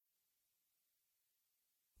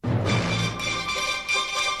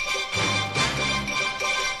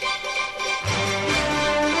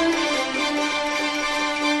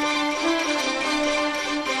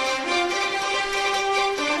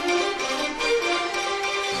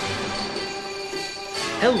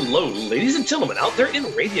Hello, ladies and gentlemen, out there in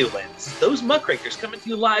Radioland. This is those muckrakers coming to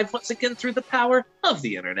you live once again through the power of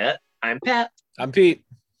the internet. I'm Pat. I'm Pete.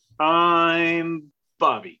 I'm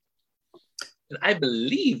Bobby. And I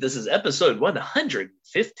believe this is episode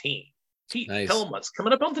 115. Pete, Nice. tell them what's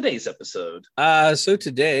coming up on today's episode. So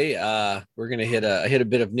today we're gonna hit a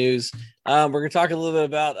bit of news. We're gonna talk a little bit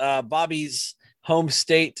about Bobby's home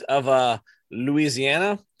state of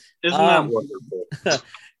Louisiana. Isn't that wonderful?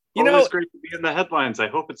 Always great to be in the headlines. I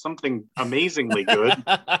hope it's something amazingly good.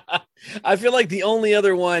 I feel like the only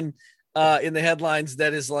other one in the headlines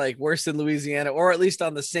that is like worse than Louisiana, or at least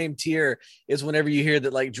on the same tier, is whenever you hear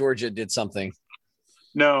that like Georgia did something.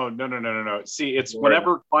 No. See, it's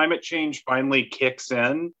whenever climate change finally kicks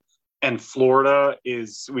in and Florida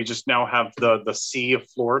we just now have the Sea of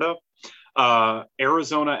Florida.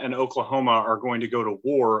 Arizona and Oklahoma are going to go to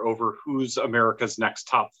war over who's America's next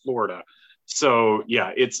top Florida. So,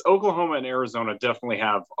 yeah, it's Oklahoma and Arizona definitely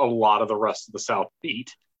have a lot of the rest of the South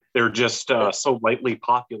beat. They're just so lightly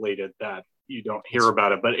populated that you don't hear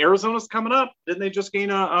about it. But Arizona's coming up. Didn't they just gain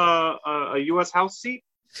a U.S. House seat?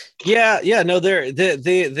 Yeah. No, they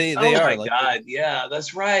Oh are. my God. Yeah,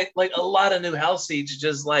 that's right. Like a lot of new House seats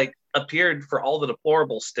just like appeared for all the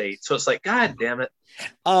deplorable states. So it's like, God damn it.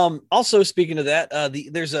 Also, speaking of that,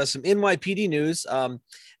 there's some NYPD news.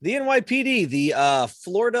 The NYPD, the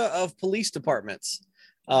Florida of police departments,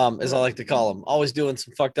 as I like to call them, always doing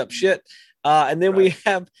some fucked up shit. And then we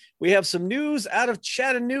have some news out of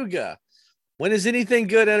Chattanooga. When has anything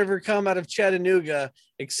good ever come out of Chattanooga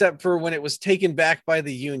except for when it was taken back by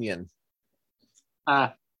the Union?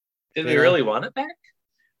 Did we really want it back?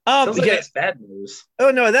 Sounds like that's bad news. Oh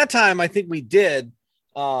no, at that time I think we did.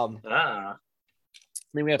 I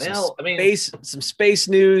mean, we have some space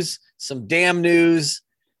news, some damn news.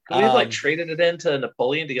 Could we have like traded it into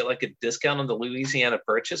Napoleon to get like a discount on the Louisiana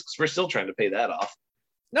Purchase? Because we're still trying to pay that off.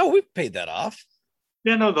 No, we've paid that off.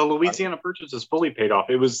 Yeah, no, the Louisiana Purchase is fully paid off.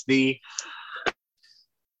 It was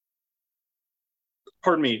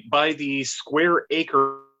by the square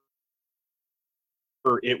acre,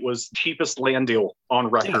 it was the cheapest land deal on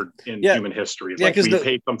record in human history. Like we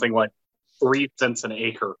paid something like 3 cents an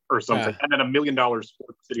acre or something, and then $1 million for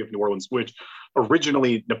the city of New Orleans, which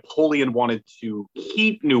originally Napoleon wanted to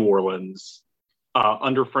keep New Orleans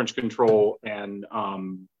under French control, and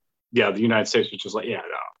the United States was just like,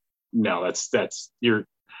 no, that's you're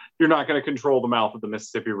not going to control the mouth of the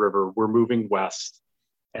Mississippi River. We're moving west,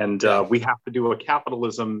 and we have to do a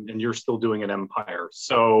capitalism, and you're still doing an empire.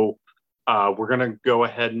 So we're going to go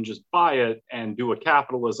ahead and just buy it and do a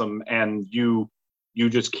capitalism, and you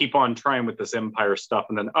just keep on trying with this empire stuff,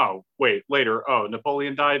 and then later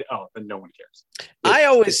Napoleon died, then no one cares. I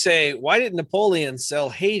always say, why didn't Napoleon sell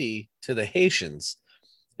Haiti to the Haitians?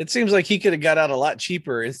 It seems like he could have got out a lot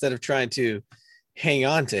cheaper instead of trying to hang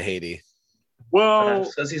on to Haiti. Well,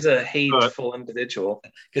 because he's a hateful individual.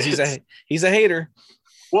 Because he's a hater.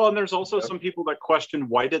 Well, and there's also some people that question,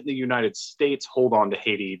 why didn't the United States hold on to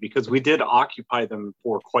Haiti? Because we did occupy them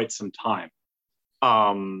for quite some time.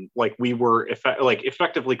 Like we were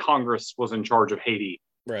effectively Congress was in charge of Haiti,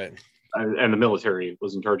 right? And the military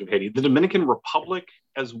was in charge of Haiti. The Dominican Republic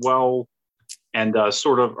as well, and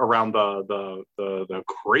sort of around the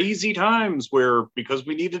crazy times where, because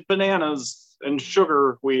we needed bananas and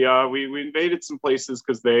sugar, we invaded some places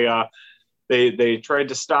because they tried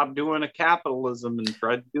to stop doing a capitalism and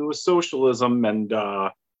tried to do a socialism, and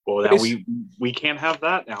now we can't have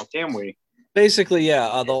that now, can we? Basically,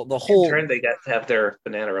 the whole turn they got to have their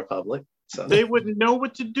banana republic. So they wouldn't know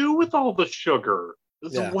what to do with all the sugar.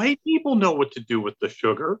 The white people know what to do with the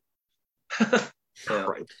sugar.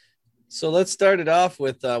 Right. So let's start it off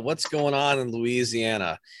with what's going on in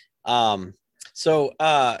Louisiana. I'm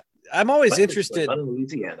always interested in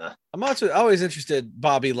Louisiana. I'm also always interested,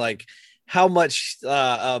 Bobby, like how much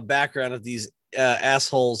background of these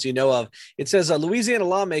assholes you know of. It says a Louisiana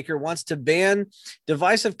lawmaker wants to ban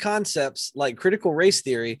divisive concepts like critical race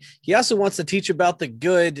theory. He also wants to teach about the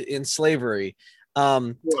good in slavery.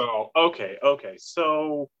 Okay.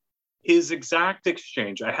 So his exact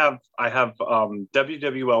exchange, I have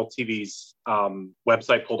WWL TV's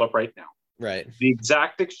website pulled up right now. Right. The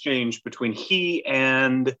exact exchange between he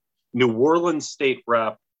and New Orleans State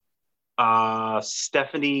Rep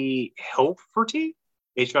Stephanie Hilferty.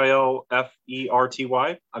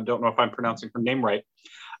 Hilferty. I don't know if I'm pronouncing her name right.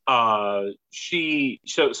 So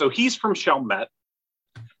he's from Chalmette,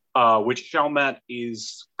 which Chalmette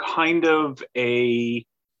is kind of a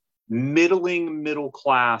middle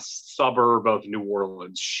class suburb of New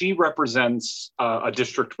Orleans. She represents a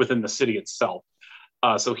district within the city itself.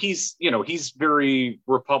 So he's very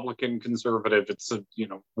Republican conservative. It's a,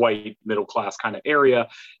 white middle class kind of area.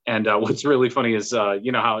 And what's really funny is,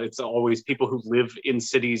 how it's always people who live in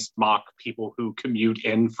cities mock people who commute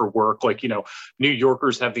in for work. Like, New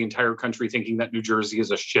Yorkers have the entire country thinking that New Jersey is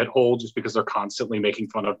a shithole just because they're constantly making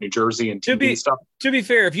fun of New Jersey and TV and stuff. To be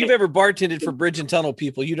fair, if you've ever bartended for Bridge and Tunnel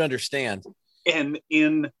people, you'd understand. And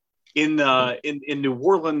in New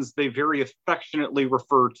Orleans, they very affectionately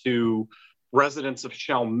refer to residents of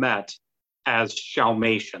Chalmette as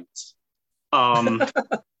Chalmatians.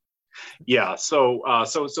 Yeah,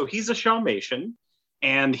 so he's a Chalmatian,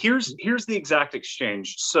 and here's the exact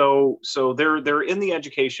exchange. So they're in the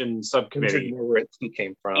education subcommittee where he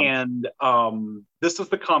came from, and this is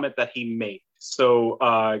the comment that he made. So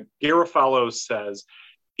Garofalo says,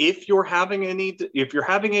 if you're having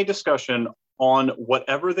a discussion on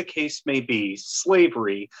whatever the case may be,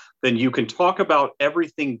 slavery, then you can talk about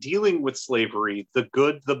everything dealing with slavery, the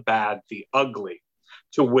good, the bad, the ugly.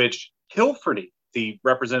 To which Hilferty, the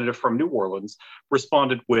representative from New Orleans,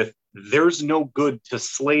 responded with, there's no good to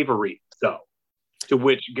slavery, though. To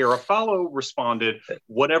which Garofalo responded,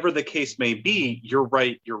 whatever the case may be, you're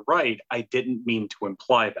right, I didn't mean to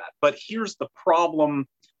imply that. But here's the problem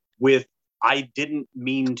with I didn't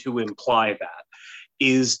mean to imply that.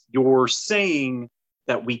 Is you're saying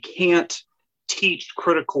that we can't teach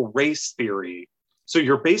critical race theory. So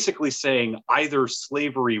you're basically saying either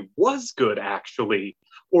slavery was good, actually,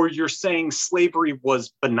 or you're saying slavery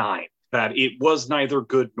was benign, that it was neither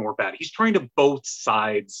good nor bad. He's trying to both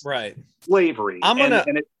sides slavery. I'm gonna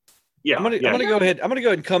go ahead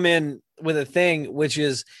and come in with a thing, which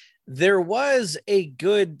is there was a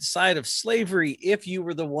good side of slavery if you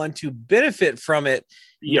were the one to benefit from it.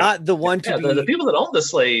 Not the one to be... the people that own the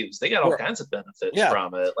slaves, they got all kinds of benefits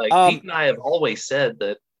from it. Like Pete and I have always said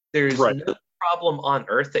that there's no problem on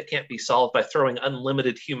earth that can't be solved by throwing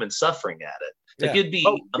unlimited human suffering at it. Like you'd be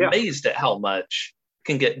amazed at how much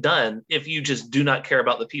can get done if you just do not care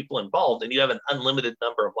about the people involved and you have an unlimited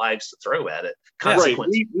number of lives to throw at it. Right.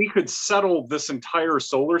 We could settle this entire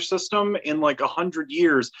solar system in like 100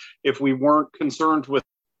 years if we weren't concerned with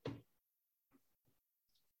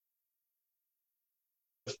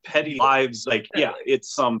petty lives.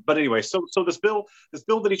 It's but anyway, so this bill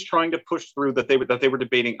that he's trying to push through that they were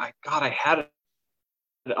debating, I had it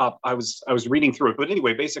up. I was reading through it, but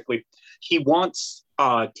anyway, basically he wants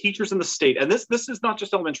teachers in the state, and this is not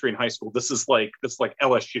just elementary and high school, this is like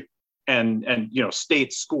LSU and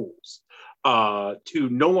state schools, to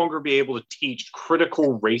no longer be able to teach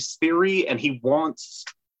critical race theory. And he wants,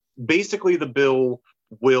 basically the bill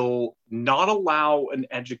will not allow an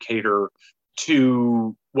educator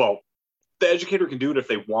to, well, the educator can do it if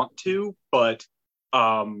they want to, but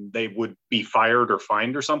they would be fired or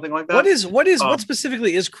fined or something like that. What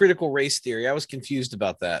specifically is critical race theory? I was confused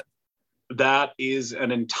about that. That is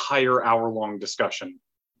an entire hour-long discussion.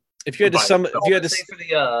 If you had to say for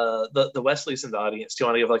the Wesleys in the audience, do you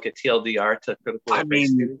want to give like a TLDR to critical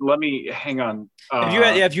race theory? Let me hang on.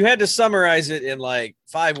 If you had to summarize it in like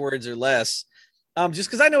 5 words or less, just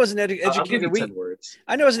because I know as an educator,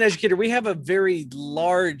 we have a very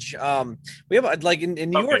large, we have like in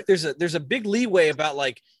New York, there's a big leeway about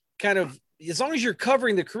like kind of, as long as you're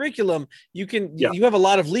covering the curriculum, you have a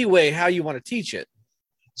lot of leeway how you want to teach it.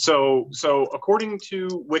 So according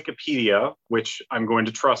to Wikipedia, which I'm going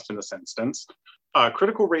to trust in this instance,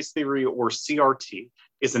 critical race theory, or CRT,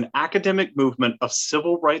 is an academic movement of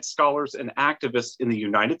civil rights scholars and activists in the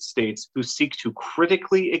United States who seek to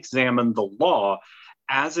critically examine the law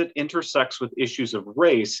as it intersects with issues of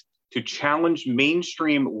race to challenge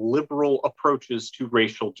mainstream liberal approaches to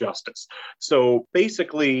racial justice. So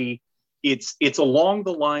basically, it's along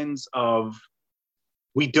the lines of,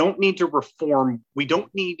 we don't need to reform, we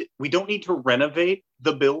don't need to renovate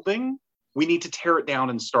the building. We need to tear it down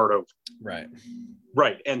and start over.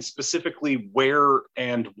 Right. And specifically, where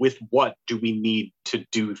and with what do we need to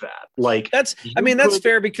do that? Like that's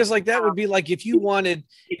fair, because like that would be like if you wanted.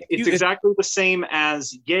 It's exactly the same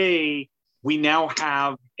as, yay, we now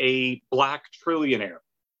have a Black trillionaire.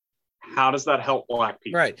 How does that help Black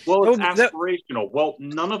people? Right. Well, it's aspirational. Well,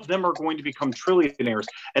 none of them are going to become trillionaires.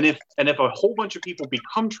 And if a whole bunch of people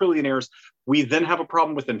become trillionaires, we then have a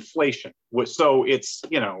problem with inflation. So it's,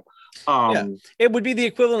 it would be the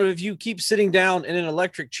equivalent of if you keep sitting down in an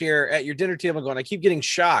electric chair at your dinner table going, I keep getting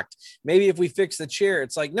shocked. Maybe if we fix the chair,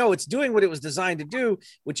 it's like, no, it's doing what it was designed to do,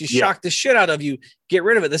 which is shock the shit out of you. Get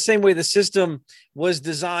rid of it. The same way the system was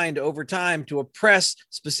designed over time to oppress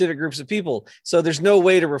specific groups of people. So there's no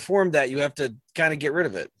way to reform that. You have to kind of get rid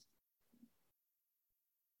of it.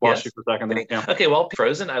 Lost you for a second. Yeah. Okay, well,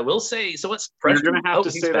 Frozen, I will say. So what's Frozen? You're going to have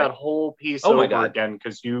to say that whole piece over again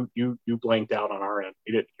because you blanked out on our end.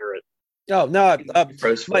 We didn't hear it. Oh no,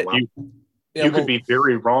 you could be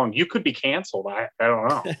very wrong. You could be canceled. I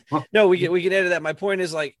don't know. No, we can edit that. My point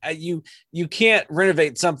is like you can't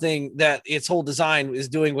renovate something that its whole design is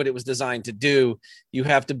doing what it was designed to do. You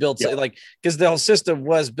have to build like because the whole system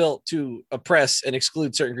was built to oppress and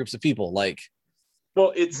exclude certain groups of people. Like,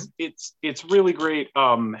 well, it's really great.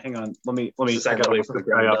 Hang on, let me. I got to wait for the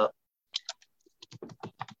guy up.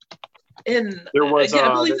 And there was,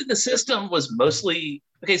 I believe that the system was mostly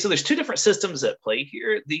okay. So there's two different systems at play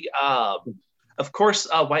here. Of course,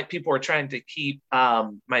 white people are trying to keep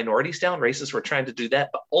minorities down. Racists were trying to do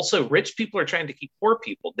that, but also rich people are trying to keep poor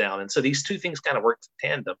people down. And so these two things kind of work in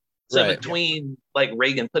tandem. So between like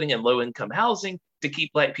Reagan putting in low-income housing to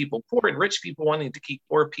keep black people poor and rich people wanting to keep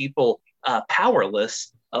poor people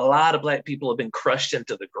powerless, a lot of black people have been crushed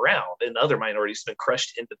into the ground, and other minorities have been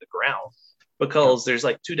crushed into the ground. Because there's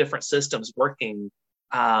like two different systems working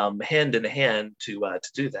hand in hand to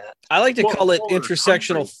do that. I like to call it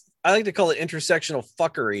intersectional. I like to call it intersectional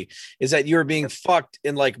fuckery. Is that you're being fucked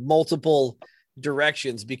in like multiple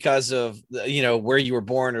directions because of where you were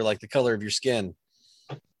born or like the color of your skin.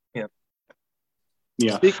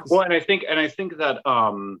 Yeah. Well, and I think that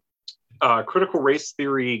critical race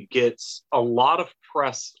theory gets a lot of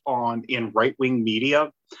press in right-wing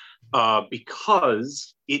media.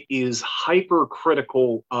 Because it is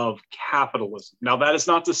hypercritical of capitalism. Now, that is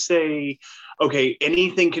not to say, okay,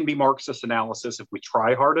 anything can be Marxist analysis if we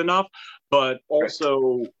try hard enough, but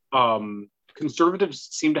also conservatives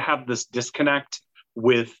seem to have this disconnect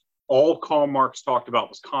with all Karl Marx talked about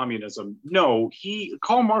was communism. No,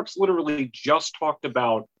 Karl Marx literally just talked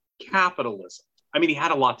about capitalism. I mean, he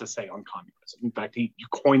had a lot to say on communism. In fact, he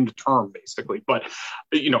coined the term basically. But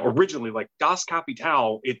originally, like Das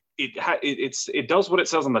Kapital, it does what it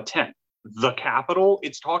says on the tin. The capital.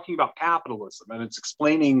 It's talking about capitalism and it's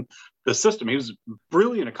explaining the system. He was a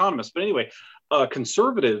brilliant economist. But anyway,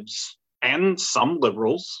 conservatives and some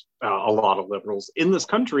liberals, a lot of liberals in this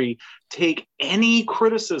country, take any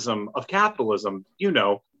criticism of capitalism.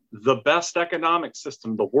 The best economic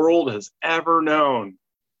system the world has ever known.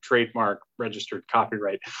 Trademark, registered,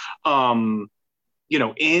 copyright.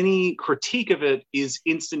 Any critique of it is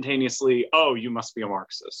instantaneously, oh, you must be a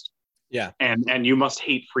Marxist. Yeah. And you must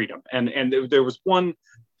hate freedom. And there was one,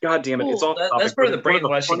 God damn it, it's all that's part of the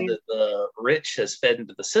brainwashing that the rich has fed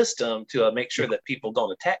into the system to make sure that people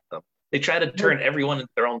don't attack them. They try to turn everyone into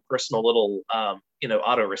their own personal little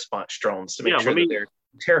auto response drones to make sure that they're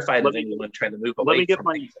terrified of anyone trying to move away from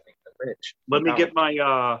the rich. Let me get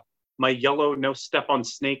my yellow no step on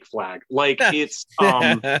snake flag. Like it's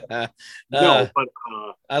I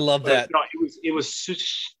love that. No, it was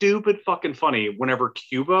stupid fucking funny whenever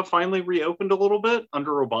Cuba finally reopened a little bit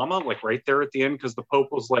under Obama, like right there at the end, because the Pope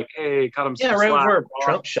was like, hey, cut him some slack. Where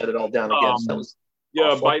Trump shut it all down again. So that was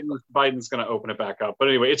Biden's going to open it back up. But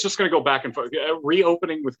anyway, it's just going to go back and forth.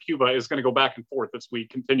 Reopening with Cuba is going to go back and forth as we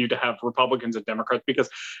continue to have Republicans and Democrats because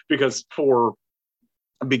for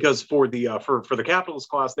the capitalist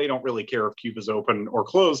class, they don't really care if Cuba's open or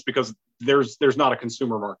closed because there's not a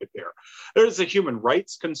consumer market there. There's a human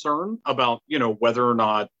rights concern about, whether or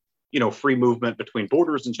not, free movement between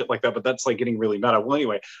borders and shit like that, but that's like getting really meta. Well,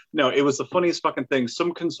 anyway, no, it was the funniest fucking thing.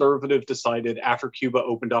 Some conservative decided after Cuba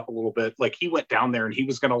opened up a little bit, like he went down there and he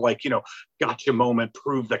was going to gotcha moment,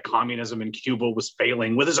 prove that communism in Cuba was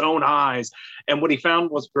failing with his own eyes. And what he found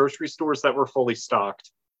was grocery stores that were fully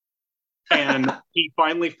stocked. And he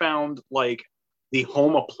finally found like the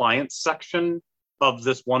home appliance section of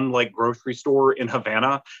this one like grocery store in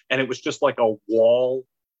Havana. And it was just like a wall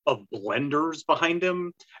of blenders behind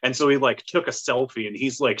him. And so he like took a selfie and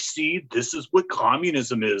he's like, see, this is what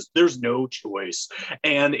communism is. There's no choice.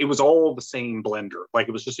 And it was all the same blender. Like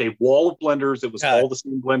it was just a wall of blenders. It was all the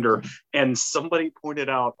same blender. And somebody pointed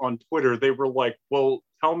out on Twitter, they were like, well,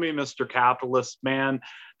 tell me, Mr. Capitalist, man,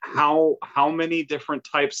 how many different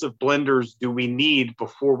types of blenders do we need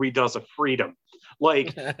before we does a freedom?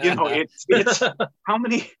 Like, it's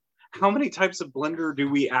how many types of blender do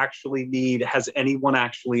we actually need? Has anyone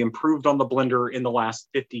actually improved on the blender in the last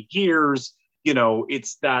 50 years?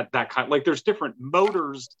 It's that kind, like there's different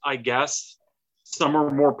motors, I guess. Some are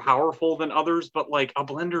more powerful than others, but like a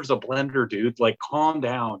blender's a blender, dude. Like, calm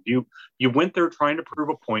down. You went there trying to prove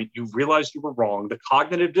a point. You realized you were wrong. The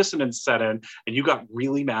cognitive dissonance set in, and you got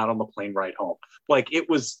really mad on the plane ride home. Like it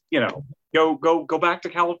was, Go back to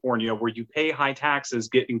California, where you pay high taxes,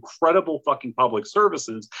 get incredible fucking public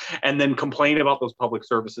services, and then complain about those public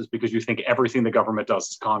services because you think everything the government does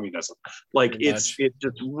is communism. Like it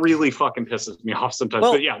just really fucking pisses me off sometimes.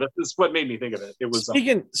 Well, but yeah, this is what made me think of it. It was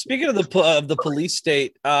speaking of the police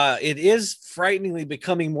state. It is frighteningly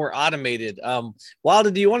becoming more automated.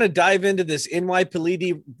 Wilder, do you want to dive into this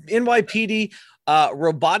NYPD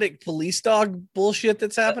robotic police dog bullshit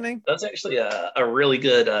that's happening? That's actually a really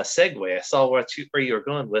good segue. I saw where you were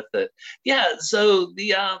going with it. Yeah, so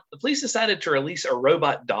the police decided to release a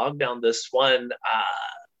robot dog down this one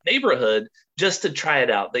neighborhood just to try it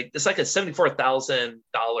out. It's like a $74,000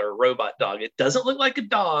 robot dog. It doesn't look like a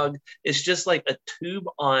dog. It's just like a tube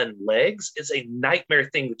on legs. It's a nightmare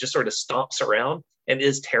thing that just sort of stomps around and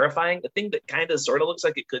is terrifying. The thing that kind of sort of looks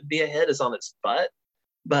like it could be a head is on its butt.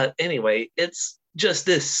 But anyway, it's just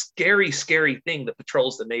this scary, scary thing that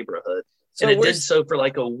patrols the neighborhood. So and it did so for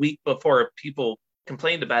like a week before people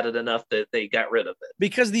complained about it enough that they got rid of it.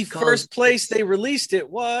 Because the first place they released it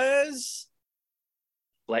was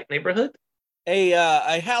Black neighborhood?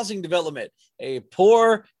 A housing development, a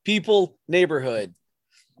poor people neighborhood.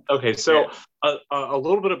 Okay, so a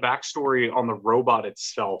little bit of backstory on the robot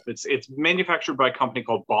itself. It's manufactured by a company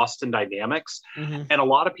called Boston Dynamics, and a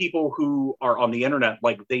lot of people who are on the internet,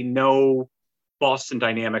 like, they know Boston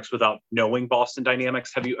Dynamics without knowing Boston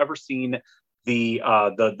Dynamics. Have you ever seen the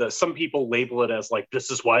some people label it as like,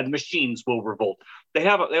 this is why the machines will revolt? They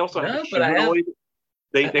also have a humanoid.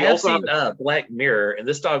 They also seen Black Mirror, and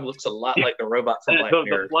this dog looks a lot like the robot from Black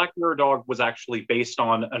Mirror. The Black Mirror dog was actually based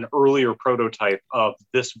on an earlier prototype of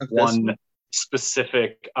this one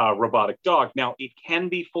specific robotic dog. Now, it can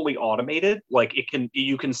be fully automated. Like,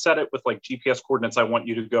 you can set it with like GPS coordinates. I want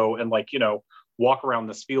you to go and, like, walk around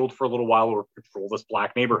this field for a little while or patrol this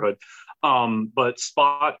black neighborhood. But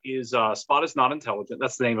Spot is not intelligent.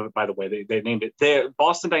 That's the name of it, by the way. They named it.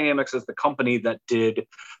 Boston Dynamics is the company that did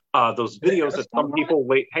those videos that some people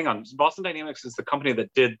hang on. Boston Dynamics is the company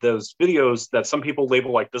that did those videos that some people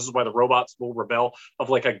label like, this is why the robots will rebel, of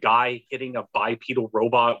like a guy hitting a bipedal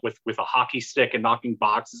robot with a hockey stick and knocking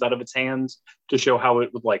boxes out of its hands to show how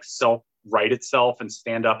it would like self-right itself and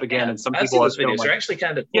stand up again. And some people those videos are actually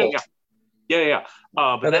kind of cool. Yeah.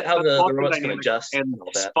 But that's how the robots can adjust. And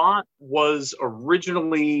Spot was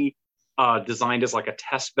originally designed as like a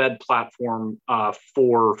test bed platform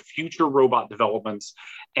for future robot developments.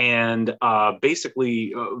 And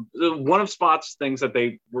basically, one of Spot's things that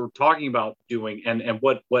they were talking about doing, and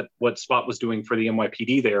what Spot was doing for the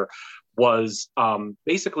NYPD there was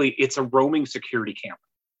basically it's a roaming security camera.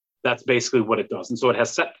 That's basically what it does. And so it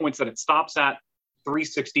has set points that it stops at,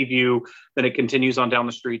 360 view, then it continues on down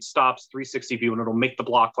the street, stops, 360 view, and it'll make the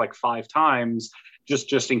block like 5 times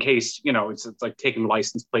just in case, it's like taking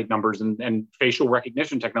license plate numbers and facial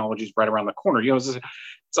recognition technologies right around the corner. It's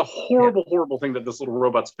a horrible thing that this little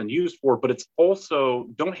robot's been used for, but it's also,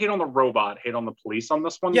 don't hate on the robot, hate on the police on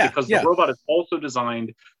this one, because the robot is also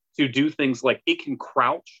designed to do things like it can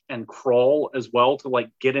crouch and crawl as well to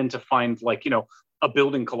like get in to find like, a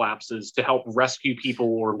building collapses to help rescue people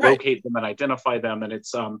or locate them and identify them. And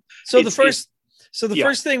it's the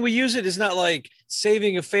first thing we use it is not like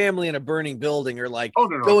saving a family in a burning building or like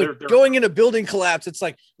going in a building collapse. It's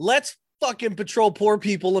like, let's fucking patrol poor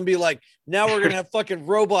people and be like, now we're gonna have fucking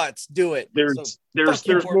robots do it. There's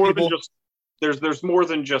more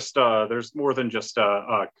than just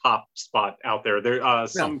a cop Spot out there.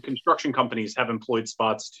 Some construction companies have employed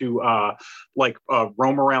Spots to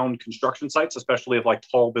roam around construction sites, especially of like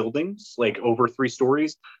tall buildings, like over 3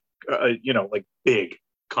 stories, like big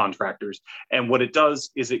contractors. And what it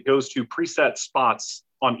does is it goes to preset spots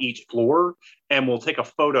on each floor and will take a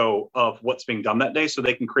photo of what's being done that day, so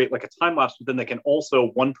they can create like a time lapse, but then they can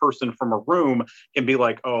also, one person from a room can be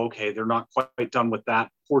like, oh, okay, they're not quite done with that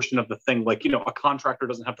portion of the thing. Like, a contractor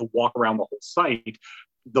doesn't have to walk around the whole site.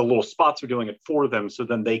 The little Spots are doing it for them. So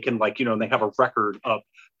then they can and they have a record of,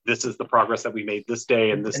 this is the progress that we made this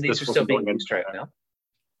day. And these are still being used right now.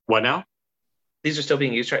 What now? These are still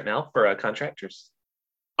being used right now for contractors.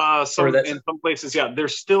 In some places, they're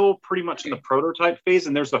still pretty much in the prototype phase,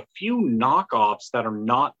 and there's a few knockoffs that are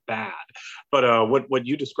not bad. But what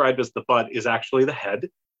you described as the butt is actually the head,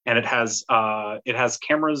 and it has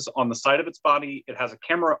cameras on the side of its body. It has a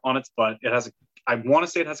camera on its butt. I want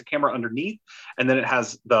to say it has a camera underneath, and then it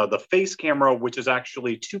has the face camera, which is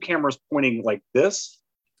actually 2 cameras pointing like this,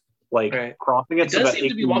 crossing it. It does seem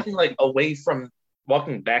to be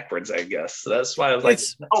walking backwards, I guess. So that's why I was like,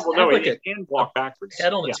 it can walk backwards.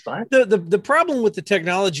 Head on its butt. The problem with the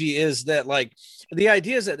technology is that, like, the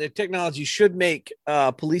idea is that the technology should make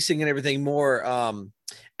policing and everything more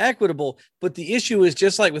equitable. But the issue is,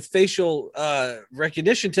 just like with facial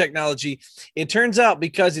recognition technology, it turns out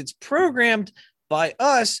because it's programmed by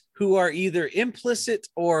us who are either implicit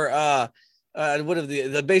or what are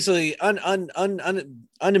the basically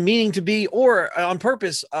unmeaning to be, or on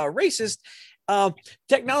purpose racist.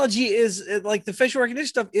 Technology is like the facial recognition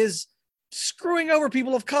stuff is screwing over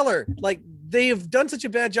people of color. Like, they have done such a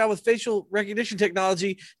bad job with facial recognition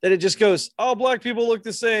technology that it just goes, all black people look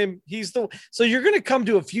the same. So you're going to come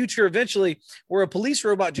to a future eventually where a police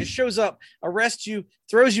robot just shows up, arrests you,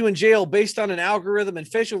 throws you in jail based on an algorithm and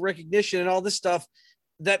facial recognition and all this stuff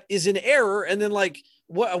that is in error. And then, like,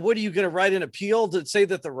 what are you going to write an appeal to say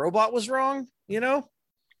that the robot was wrong?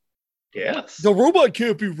 Yes. The robot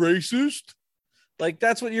can't be racist. Like,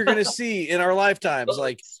 that's what you're going to see in our lifetimes.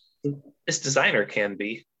 Like, this designer can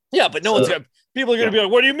be. Yeah, but people are going to be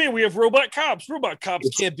like, what do you mean? We have robot cops. Robot cops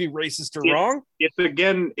can't be racist or wrong. It's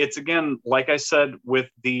again, like I said, with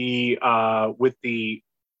the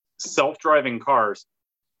self-driving cars,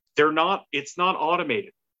 it's not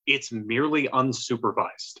automated. It's merely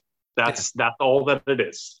unsupervised. That's all that it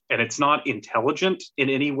is. And it's not intelligent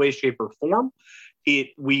in any way, shape, or form.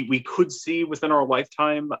 We could see within our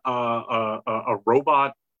lifetime a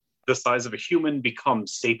robot the size of a human become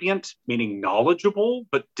sapient, meaning knowledgeable,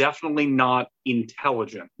 but definitely not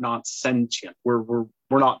intelligent, not sentient. We're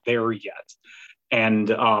not there yet. And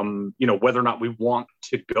whether or not we want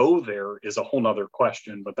to go there is a whole nother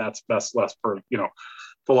question, but that's best left for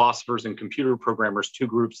philosophers and computer programmers, two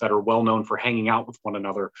groups that are well known for hanging out with one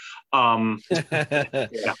another. Yeah.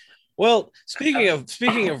 Well, speaking of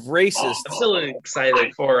racist, I'm still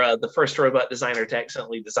excited for the first robot designer to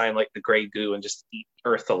accidentally design like the gray goo and just eat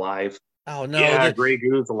Earth alive. Oh no! Yeah, gray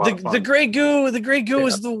goo is a lot of fun. The gray goo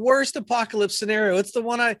is the worst apocalypse scenario. It's the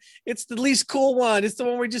one it's the least cool one. It's the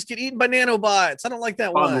one where we just get eaten by nanobots. I don't like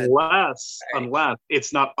that one. Unless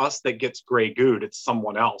it's not us that gets gray gooed, it's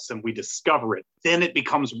someone else, and we discover it. Then it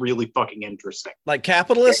becomes really fucking interesting. Like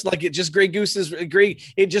capitalists, like it just gray goose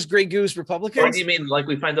Republicans. Or do you mean like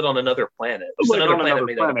we find it on another planet? Like on another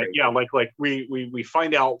planet. Yeah, like we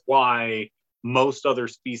find out why most other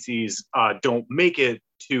species don't make it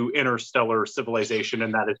to interstellar civilization,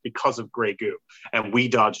 and that is because of gray goo, and we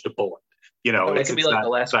dodged a bullet. It could be like the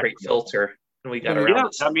last great filter, and we got around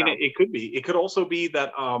it. I mean, it could be. It could also be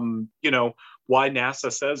that why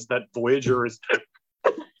NASA says that Voyager is.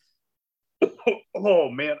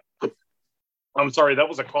 Oh man, I'm sorry. That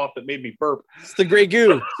was a cough that made me burp. It's the gray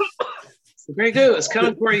goo. It's the gray goo. It's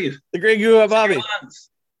coming for you. The gray goo, Bobby.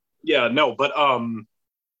 Yeah, no, but no.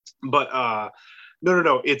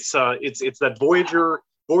 It's that Voyager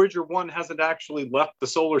 1 hasn't actually left the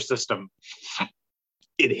solar system.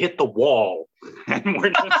 It hit the wall, and we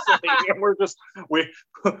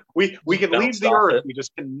can leave the Earth. We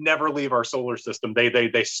just can never leave our solar system.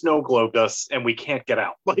 They snow globed us, and we can't get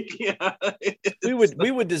out.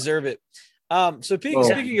 We would deserve it. So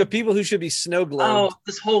speaking of people who should be snow globed,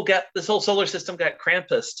 this whole solar system got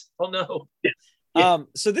Krampused. Oh no.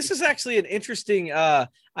 So this is actually an interesting. I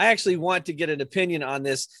actually want to get an opinion on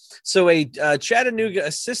this. So a Chattanooga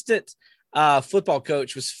assistant football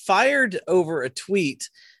coach was fired over a tweet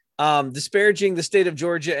disparaging the state of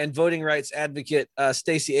Georgia and voting rights advocate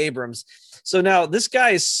Stacey Abrams. So now this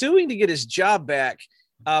guy is suing to get his job back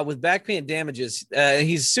with back pay and damages.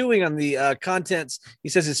 He's suing on the contents. He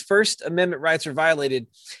says his First Amendment rights are violated.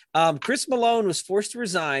 Chris Malone was forced to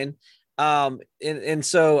resign. And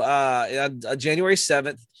so January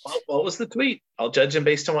 7th. What was the tweet? I'll judge him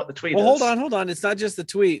based on what the tweet is. Hold on. It's not just the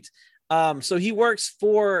tweet. So he works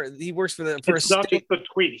for it's not just the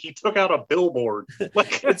tweet. He took out a billboard.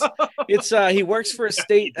 He works for a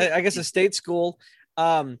state, I guess a state school.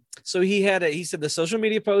 So he said the social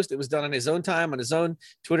media post, it was done on his own time, on his own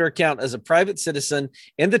Twitter account as a private citizen.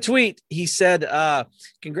 In the tweet, he said,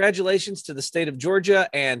 congratulations to the state of Georgia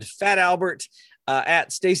and Fat Albert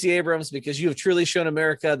at Stacey Abrams, because you have truly shown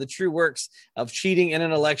America the true works of cheating in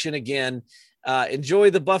an election again. Enjoy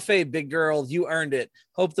the buffet, big girl. You earned it.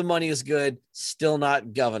 Hope the money is good. Still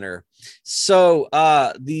not governor. So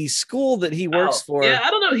the school that he works for. Yeah,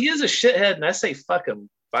 I don't know. He is a shithead, and I say fuck him.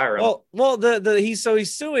 Fire him. Well, he's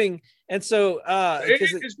suing, and so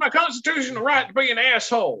it's my constitutional right to be an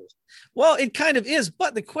asshole. Well, it kind of is,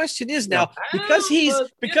 but the question is now, because he's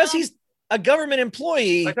a government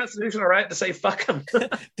employee. My constitutional right to say fuck him.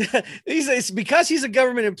 Because he's a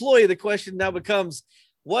government employee, the question now becomes,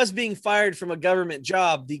 was being fired from a government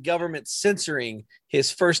job the government censoring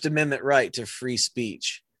his First Amendment right to free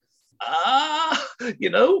speech?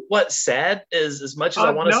 You know what's sad is, as much as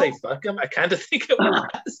I want to say fuck him, I kind of think it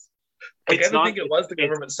was. I kind of think it was the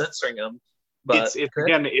government censoring him. But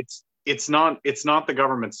it's it's not the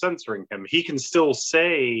government censoring him. He can still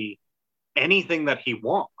say anything that he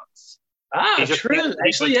wants. True.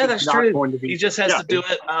 Actually, yeah, that's true. He just has to do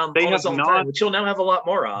it on his own time, which he'll now have a lot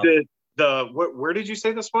more of. Where did you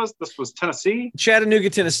say this was? This was Tennessee? Chattanooga,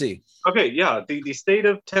 Tennessee. Okay, yeah. The state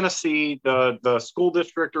of Tennessee, the school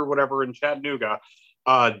district or whatever in Chattanooga,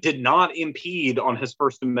 did not impede on his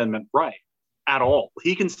First Amendment right at all.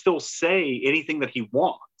 He can still say anything that he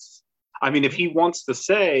wants. I mean, if he wants to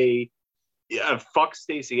say, fuck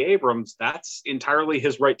Stacey Abrams, that's entirely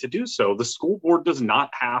his right to do so. The school board does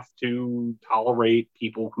not have to tolerate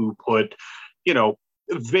people who put,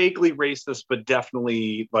 vaguely racist, but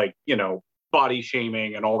definitely body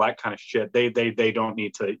shaming and all that kind of shit. They don't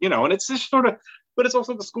need to, and it's just sort of, but it's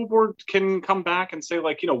also the school board can come back and say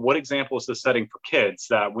what example is this setting for kids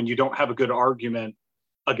that when you don't have a good argument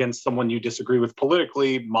against someone you disagree with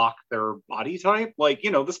politically, mock their body type.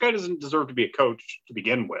 This guy doesn't deserve to be a coach to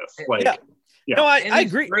begin with. No, I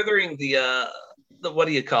agree. Furthering the what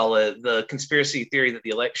do you call it? The conspiracy theory that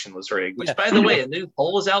the election was rigged, which by the way, a new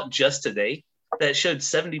poll was out just today that showed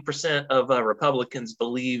 70% of Republicans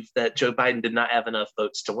believe that Joe Biden did not have enough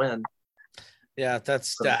votes to win. Yeah,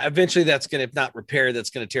 eventually that's going to, if not repair,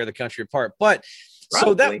 that's going to tear the country apart. But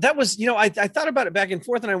probably. So that was, I thought about it back and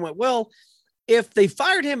forth and I went, well, if they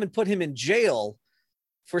fired him and put him in jail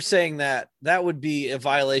for saying that would be a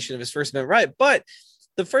violation of his First Amendment right. But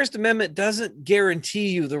the First Amendment doesn't guarantee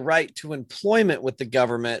you the right to employment with the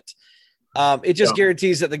government. It just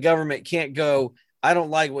guarantees that the government can't go, I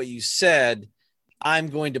don't like what you said, I'm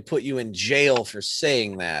going to put you in jail for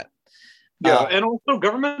saying that. Yeah, and also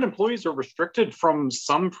government employees are restricted from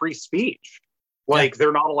some free speech.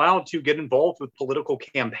 They're not allowed to get involved with political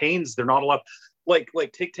campaigns. They're not allowed.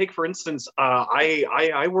 Take for instance,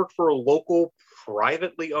 I work for a local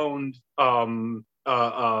privately owned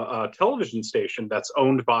television station that's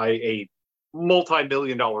owned by a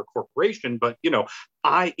multi-million-dollar corporation. But it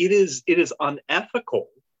is unethical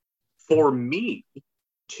for me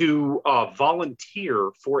to volunteer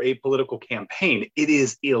for a political campaign. It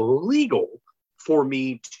is illegal for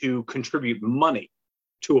me to contribute money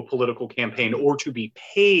to a political campaign or to be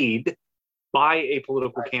paid by a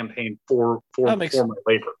political campaign for my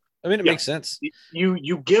labor. I mean, it makes sense.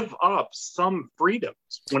 You give up some freedoms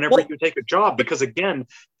whenever you take a job because, again,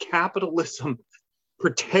 capitalism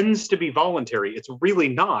pretends to be voluntary. It's really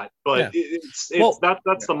not, but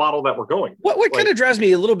that's the model that we're going with. What kind of drives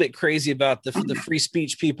me a little bit crazy about the free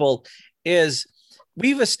speech people is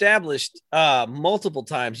we've established multiple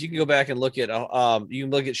times. You can go back and look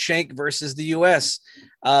at Schenck versus the U.S.,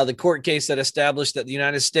 the court case that established that the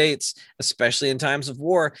United States, especially in times of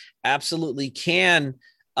war, absolutely can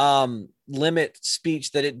limit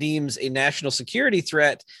speech that it deems a national security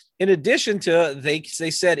threat. In addition to, they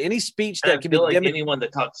said any speech that can be anyone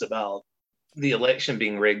that talks about the election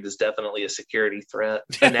being rigged is definitely a security threat,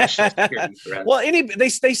 a national security threat. Well, they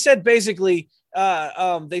said basically,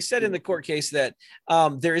 they said in the court case that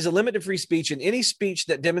there is a limit to free speech, and any speech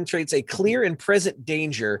that demonstrates a clear and present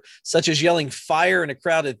danger, such as yelling fire in a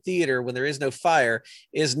crowded theater when there is no fire,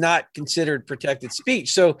 is not considered protected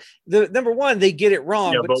speech. So the number one, they get it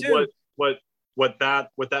wrong. Yeah, but two, what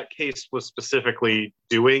that case was specifically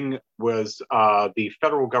doing was the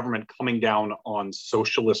federal government coming down on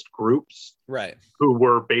socialist groups, right, who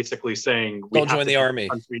were basically saying we don't join the army.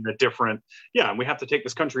 And we have to take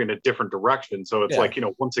this country in a different direction. So it's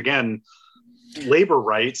once again, labor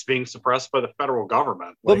rights being suppressed by the federal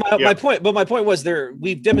government. But my point was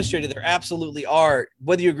we've demonstrated there absolutely are,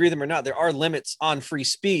 whether you agree with them or not, there are limits on free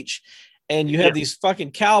speech. And you have these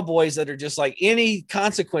fucking cowboys that are just like, any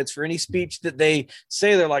consequence for any speech that they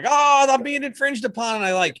say, they're like, oh, I'm being infringed upon. And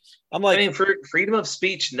I'm like, I mean, freedom of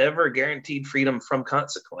speech never guaranteed freedom from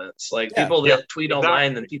consequence. People that tweet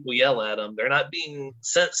online and people yell at them, they're not being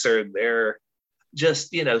censored. They're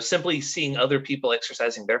just, simply seeing other people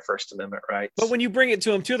exercising their First Amendment rights. But when you bring it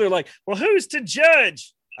to them too, they're like, well, who's to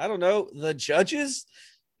judge? I don't know. The judges?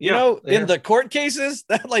 In the court cases,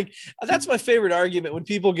 that's my favorite argument when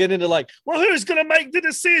people get into well, who's going to make the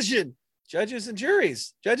decision? Judges and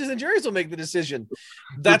juries. Judges and juries will make the decision.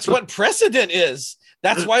 That's what precedent is.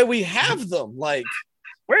 That's why we have them.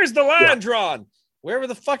 Where's the line drawn? Wherever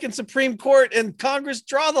the fucking Supreme Court and Congress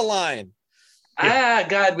draw the line.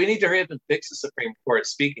 God, we need to hurry up and fix the Supreme Court.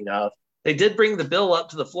 Speaking of, they did bring the bill up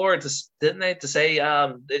to the floor, didn't they, to say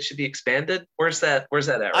it should be expanded? Where's that at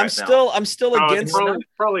right now? I'm still against it.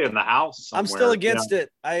 Probably in the House somewhere. I'm still against it.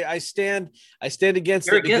 I stand against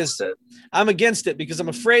it because I'm against it because I'm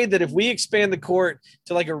afraid that if we expand the court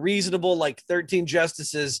to a reasonable 13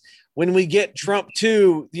 justices, when we get Trump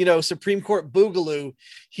to, Supreme Court Boogaloo,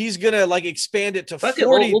 he's going to like expand it to 40.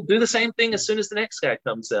 We'll do the same thing as soon as the next guy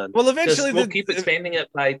comes in. Well, eventually we'll keep expanding it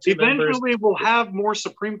by 2 members. Eventually we'll have more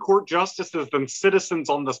Supreme Court justices than citizens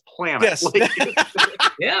on this planet. Yes.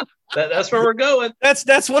 Yeah, that's where we're going.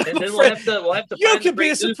 That's what. And then we'll have to you can be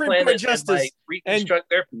a Supreme Court justice and reconstruct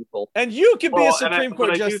their people. And you can be a Supreme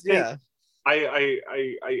Court justice. Yeah.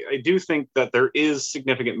 I do think that there is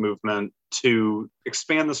significant movement to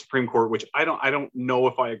expand the Supreme Court, which I don't know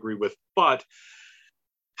if I agree with, but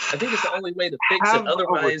I think it's the only way to fix it.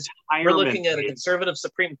 Otherwise, we're looking at a conservative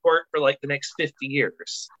Supreme Court for like the next 50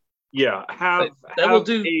 years. Yeah,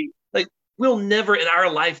 we'll never in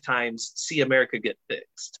our lifetimes see America get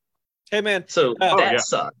fixed. Hey man, so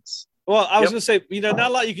sucks. Well, I was going to say, not a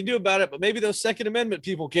lot you can do about it, but maybe those Second Amendment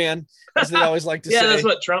people can, as they always like to say. Yeah, that's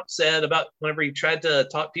what Trump said about whenever he tried to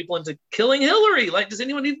talk people into killing Hillary. Like, does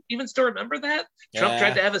anyone even still remember that? Trump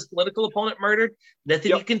tried to have his political opponent murdered.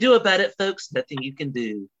 Nothing you can do about it, folks. Nothing you can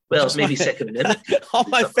do. Well, maybe Second Amendment. all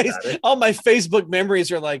my Facebook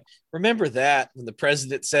memories are like, remember that when the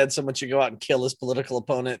president said someone should go out and kill his political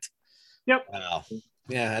opponent? Yep. Wow.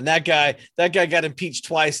 Yeah, and that guy got impeached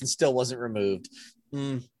twice and still wasn't removed.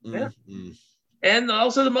 And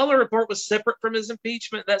also the Mueller report was separate from his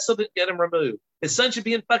impeachment. That still didn't get him removed. His son should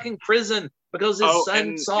be in fucking prison because his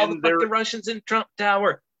son saw the fucking Russians in Trump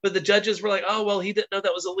Tower. But the judges were like, oh, well, he didn't know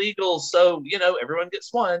that was illegal. So, everyone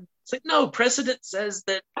gets one. It's like, no, precedent says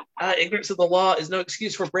that ignorance of the law is no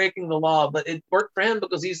excuse for breaking the law. But it worked for him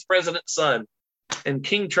because he's the president's son. And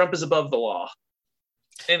King Trump is above the law.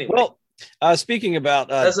 Anyway. Well, speaking about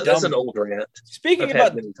that's an old rant. Speaking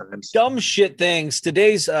about dumb shit things,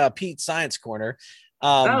 today's Pete Science Corner.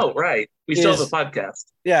 Right. We still have a podcast.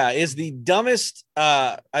 Yeah, is the dumbest.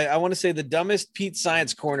 I want to say the dumbest Pete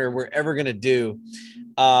Science Corner we're ever gonna do.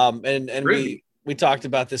 And we talked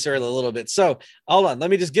about this earlier a little bit. So hold on,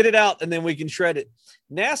 let me just get it out and then we can shred it.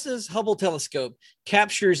 NASA's Hubble telescope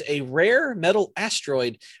captures a rare metal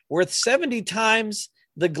asteroid worth 70 times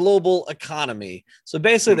the global economy. So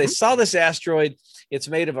basically they saw this asteroid. It's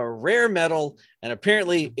made of a rare metal and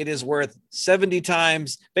apparently it is worth 70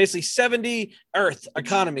 times, basically 70 Earth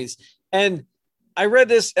economies. And I read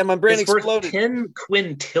this and my brain exploded. Worth $10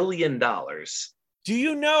 quintillion. Do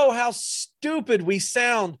you know how stupid we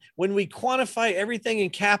sound when we quantify everything in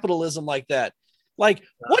capitalism like that? Like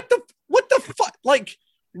what the fuck? Like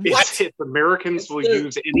what? If Americans will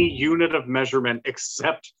use any unit of measurement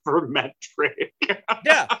except for metric.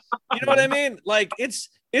 Yeah, you know what I mean. Like it's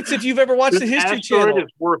if you've ever watched the History Channel, is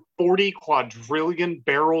worth 40 quadrillion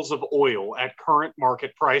barrels of oil at current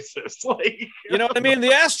market prices. Like you know what I mean.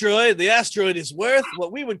 The asteroid is worth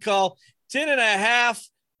what we would call 10.5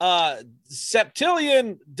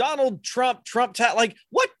 septillion Donald Trump like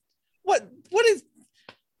what is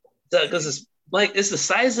because it's the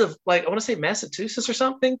size of I want to say Massachusetts or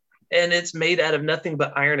something, and it's made out of nothing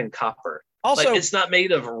but iron and copper. Also, it's not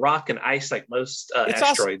made of rock and ice like most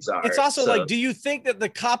asteroids are. It's also do you think that the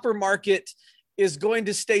copper market is going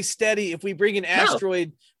to stay steady if we bring an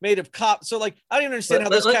asteroid made of copper? So I don't even understand how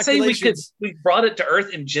those calculations. Say we brought it to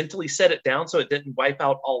Earth and gently set it down so it didn't wipe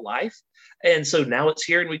out all life, and so now it's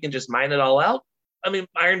here and we can just mine it all out. I mean,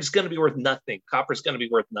 iron's going to be worth nothing. Copper's going to be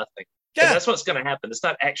worth nothing. Yeah. And that's what's going to happen. It's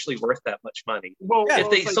not actually worth that much money. Well, if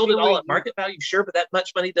they sold it all at market value, sure, but that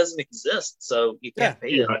much money doesn't exist, so you can't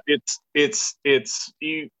pay it.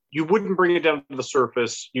 You wouldn't bring it down to the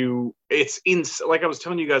surface. Like I was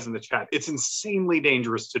telling you guys in the chat, it's insanely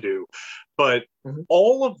dangerous to do. But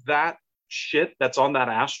all of that shit that's on that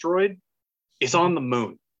asteroid is on the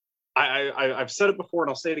moon. I've said it before and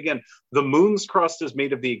I'll say it again. The moon's crust is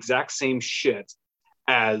made of the exact same shit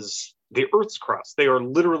as the Earth's crust. They are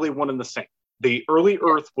literally one and the same. The early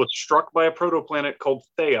Earth was struck by a protoplanet called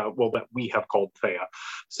Theia, that we have called Theia,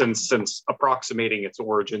 since approximating its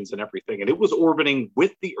origins and everything. And it was orbiting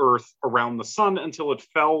with the Earth around the sun until it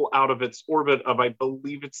fell out of its orbit of, I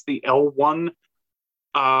believe it's the L1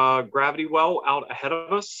 gravity well out ahead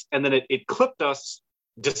of us. And then it clipped us,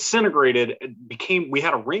 disintegrated, we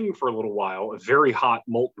had a ring for a little while, a very hot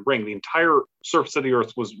molten ring. The entire surface of the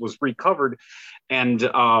Earth was recovered. And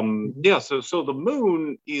so the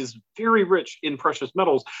moon is very rich in precious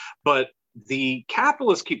metals, but the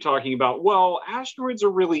capitalists keep talking about, well, asteroids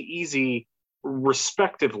are really easy,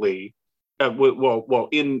 respectively.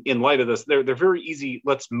 in light of this, they're very easy.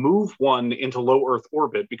 Let's move one into low Earth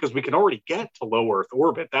orbit because we can already get to low Earth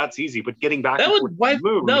orbit. That's easy. But getting back to the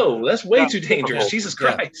moon, no, that's way too dangerous. Jesus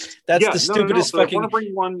Christ, that's the stupidest fucking. I want to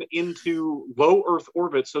bring one into low Earth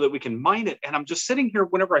orbit so that we can mine it. And I'm just sitting here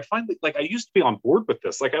whenever I finally I used to be on board with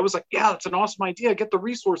this. I was like, yeah, it's an awesome idea. Get the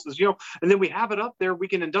resources, and then we have it up there. We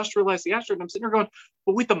can industrialize the asteroid. And I'm sitting here going,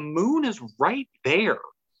 but wait, the moon is right there.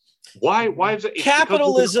 Why is it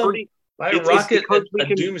capitalism? Why rocket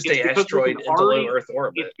a doomsday asteroid into low Earth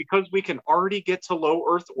orbit? It's because we can already get to low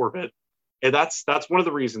Earth orbit, and that's one of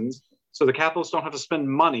the reasons. So the capitalists don't have to spend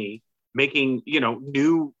money making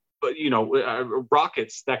new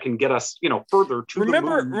rockets that can get us further to the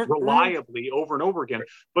moon reliably over and over again.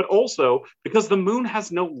 But also because the moon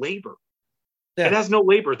has no labor. Yeah. It has no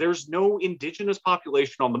labor. There's no indigenous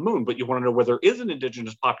population on the moon. But you want to know where there is an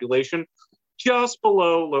indigenous population? Just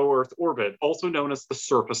below low Earth orbit, also known as the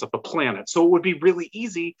surface of the planet. So it would be really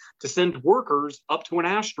easy to send workers up to an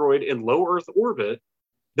asteroid in low Earth orbit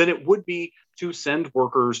than it would be to send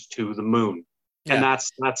workers to the moon. Yeah. And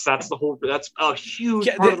that's a huge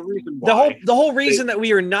part of the reason why. The whole reason that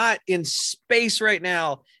we are not in space right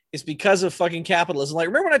now is because of fucking capitalism.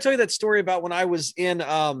 Remember when I told you that story about when I was in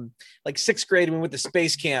 6th grade and we went to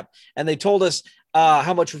space camp and they told us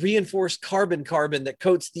how much reinforced carbon that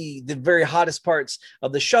coats the very hottest parts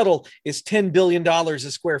of the shuttle is $10 billion a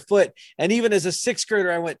square foot. And even as a 6th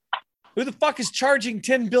grader, I went, who the fuck is charging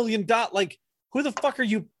 $10 billion? Who the fuck are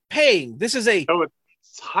you paying? This is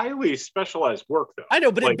it's highly specialized work though. I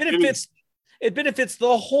know, but it benefits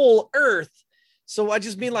the whole earth. So I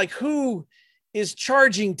just mean who is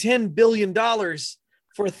charging $10 billion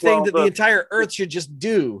for a thing that the entire earth should just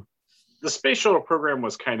do? The space shuttle program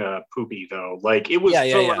was kind of poopy though. It was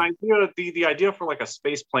an idea. The idea for a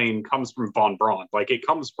space plane comes from von Braun. It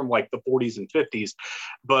comes from the 40s and 50s,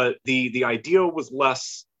 but the idea was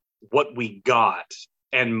less what we got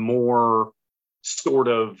and more sort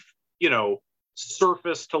of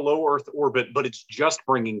surface to low Earth orbit, but it's just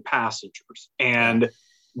bringing passengers. And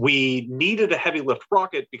we needed a heavy lift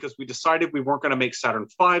rocket because we decided we weren't going to make Saturn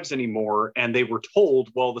V's anymore. And they were told,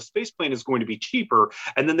 well, the space plane is going to be cheaper.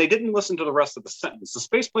 And then they didn't listen to the rest of the sentence. The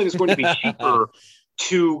space plane is going to be cheaper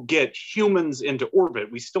to get humans into orbit.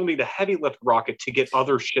 We still need a heavy lift rocket to get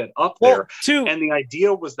other shit up there. And the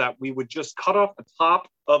idea was that we would just cut off the top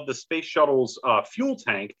of the space shuttle's fuel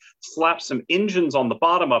tank, slap some engines on the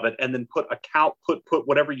bottom of it, and then put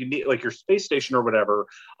whatever you need, your space station or whatever,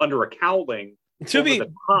 under a cowling. To be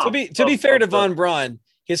fair to von Braun,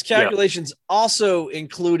 his calculations also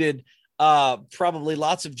included probably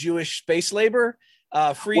lots of Jewish space labor,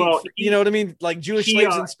 you know what I mean? Jewish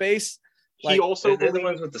slaves in space. He also they're the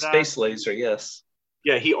ones with the space laser, yes.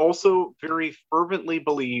 Yeah, he also very fervently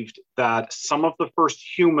believed that some of the first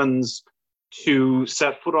humans to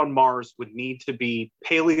set foot on Mars would need to be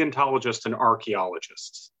paleontologists and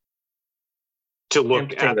archaeologists to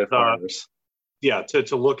look at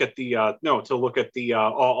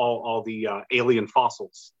all the alien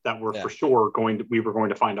fossils that were for sure we were going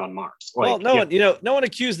to find on Mars. No one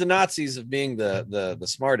accused the Nazis of being the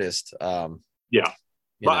smartest. Von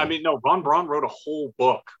Braun wrote a whole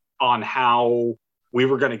book on how we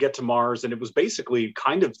were going to get to Mars, and it was basically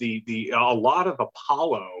kind of a lot of the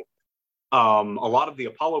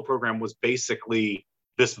Apollo program was basically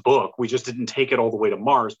this book. We just didn't take it all the way to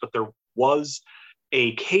Mars, but there was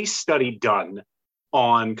a case study done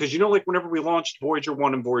on, because whenever we launched Voyager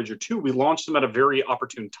 1 and Voyager 2, we launched them at a very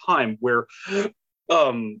opportune time where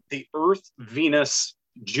the Earth, Venus,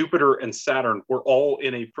 Jupiter, and Saturn were all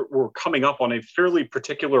were coming up on a fairly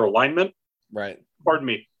particular alignment. Right. Pardon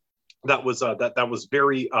me. That was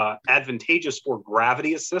very advantageous for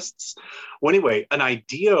gravity assists. Well, anyway, an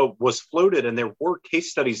idea was floated, and there were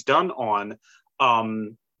case studies done on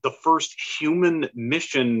the first human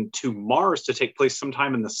mission to Mars to take place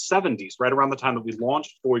sometime in the 70s, right around the time that we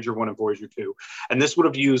launched Voyager 1 and Voyager 2. And this would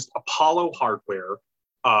have used Apollo hardware,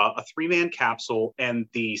 a 3-man capsule, and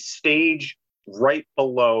the stage right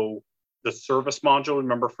below the service module.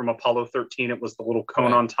 Remember from Apollo 13, it was the little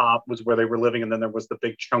cone on top was where they were living. And then there was the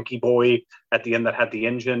big chunky boy at the end that had the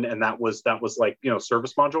engine. And that was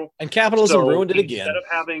service module. And capitalism ruined it again.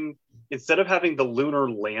 Instead of having the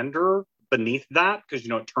lunar lander beneath that, because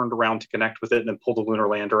it turned around to connect with it and then pull the lunar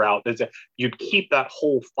lander out, you'd keep that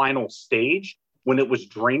whole final stage when it was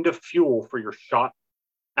drained of fuel for your shot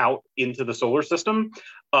out into the solar system.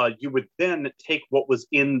 You would then take what was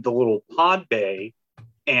in the little pod bay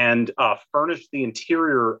and furnish the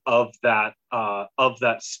interior of that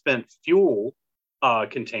spent fuel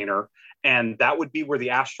container, and that would be where the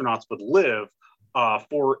astronauts would live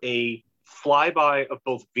for a flyby of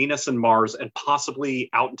both Venus and Mars, and possibly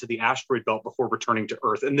out into the asteroid belt before returning to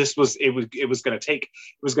Earth. And this was going to take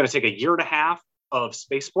a year and a half of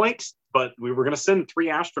space flights, but we were going to send 3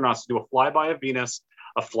 astronauts to do a flyby of Venus,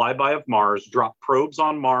 a flyby of Mars, drop probes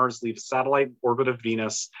on Mars, leave a satellite in orbit of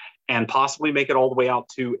Venus, and possibly make it all the way out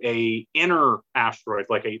to a inner asteroid,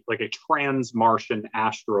 like a trans-Martian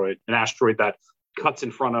asteroid, an asteroid that cuts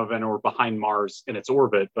in front of and or behind Mars in its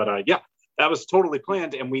orbit. But yeah, that was totally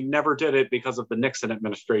planned, and we never did it because of the Nixon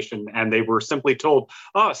administration. And they were simply told,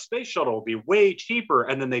 "Oh, space shuttle will be way cheaper,"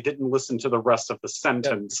 and then they didn't listen to the rest of the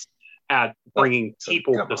sentence. Yep. At bringing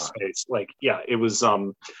people to space. Like, yeah, it was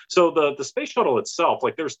so the space shuttle itself,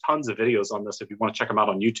 like there's tons of videos on this if you want to check them out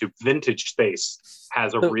on YouTube. Vintage Space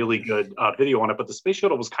has a really good video on it, but the space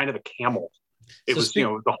shuttle was kind of a camel. It was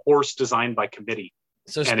the horse designed by committee.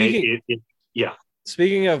 So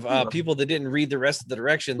speaking of people that didn't read the rest of the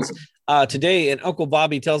directions, today, and Uncle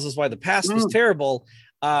Bobby tells us why the past was terrible,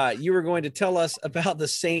 you were going to tell us about the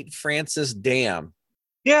St. Francis Dam.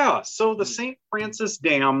 Yeah, so the St. Francis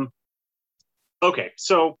Dam. Okay,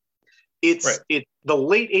 so it's the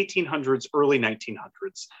late 1800s, early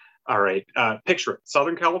 1900s. All right, picture it: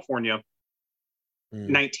 Southern California,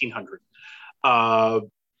 1900.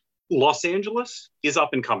 Los Angeles is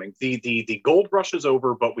up and coming. The gold rush is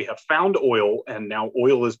over, but we have found oil, and now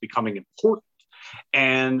oil is becoming important.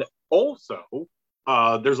 And also,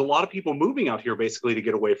 there's a lot of people moving out here basically to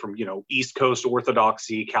get away from East Coast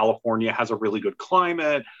orthodoxy. California has a really good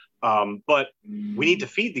climate. But we need to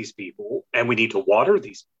feed these people and we need to water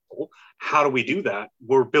these people. How do we do that?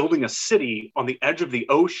 We're building a city on the edge of the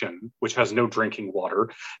ocean, which has no drinking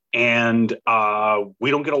water, and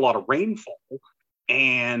we don't get a lot of rainfall.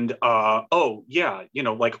 And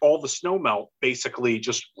like all the snow melt basically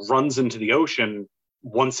just runs into the ocean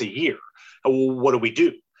once a year. What do we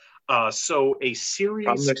do? So a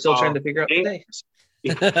series. They're still trying to figure out today.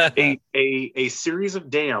 a series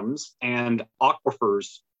of dams and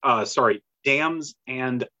aquifers. Dams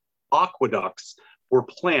and aqueducts were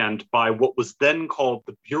planned by what was then called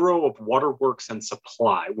the Bureau of Waterworks and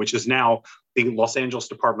Supply, which is now the Los Angeles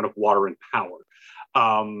Department of Water and Power.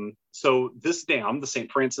 So this dam, the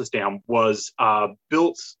St. Francis Dam, was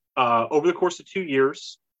built over the course of 2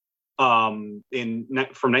 years. From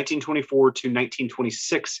 1924 to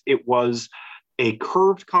 1926, it was a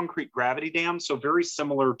curved concrete gravity dam, so very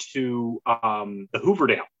similar to the Hoover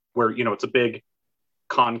Dam, where it's a big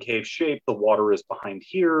concave shape. The water is behind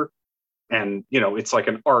here, and it's like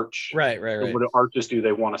an arch. Right. What do arches do?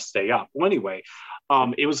 They want to stay up. Well, anyway,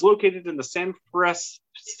 it was located in the San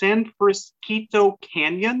Francisco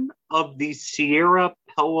Canyon of the Sierra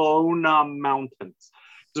Pelona Mountains.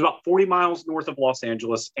 It's about 40 miles north of Los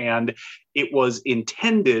Angeles, and it was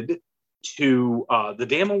intended to. The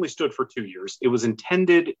dam only stood for 2 years. It was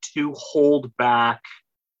intended to hold back.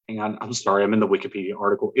 Hang on, I'm sorry, I'm in the Wikipedia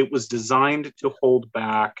article. It was designed to hold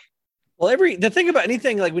back. Well, the thing about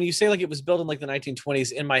anything, like when you say like it was built in like the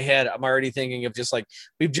 1920s, in my head, I'm already thinking of just like,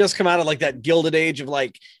 we've just come out of like that gilded age of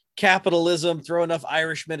like capitalism, throw enough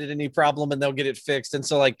Irishmen at any problem and they'll get it fixed. And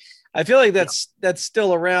so like, I feel like that's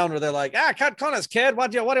still around where they're like, cut corners, kid.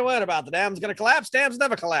 What about the dam's going to collapse? Dams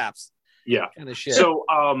never collapse. Yeah. Kind of shit. So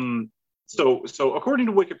according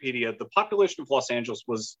to Wikipedia, the population of Los Angeles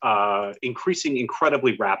was increasing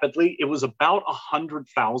incredibly rapidly. It was about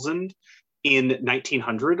 100,000 in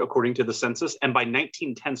 1900, according to the census. And by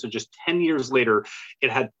 1910, so just 10 years later, it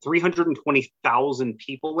had 320,000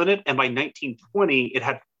 people in it. And by 1920, it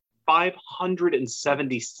had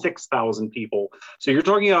 576,000 people. So you're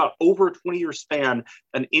talking about over a 20-year span,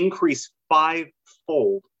 an increase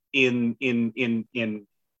 5-fold in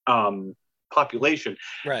population.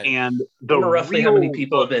 Right. And roughly how many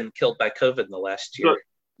people have been killed by COVID in the last year?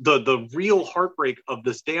 The real heartbreak of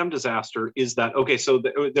this dam disaster is that, okay, so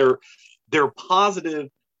they're positive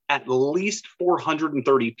at least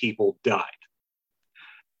 430 people died.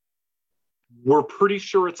 We're pretty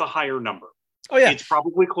sure it's a higher number. Oh, yeah. It's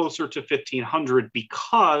probably closer to 1,500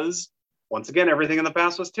 because, once again, everything in the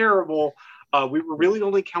past was terrible. We were really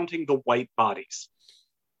only counting the white bodies.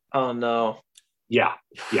 Oh, no. Yeah.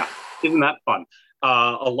 Isn't that fun?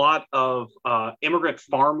 A lot of immigrant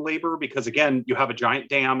farm labor, because again, you have a giant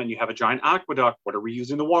dam and you have a giant aqueduct. What are we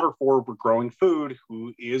using the water for? We're growing food.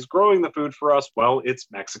 Who is growing the food for us? Well, it's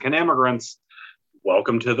Mexican immigrants.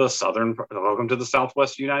 Welcome to the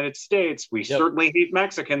Southwest United States. We certainly hate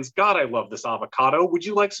Mexicans. God, I love this avocado. Would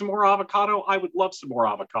you like some more avocado? I would love some more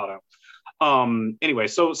avocado. Anyway,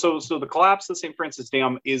 so the collapse of the St. Francis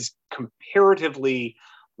Dam is comparatively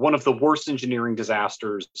one of the worst engineering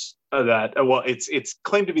disasters it's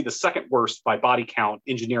claimed to be the second worst by body count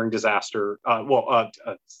engineering disaster.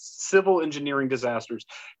 Civil engineering disasters.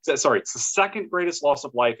 Sorry, it's the second greatest loss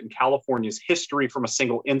of life in California's history from a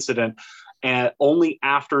single incident, and only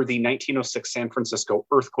after the 1906 San Francisco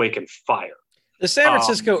earthquake and fire. The San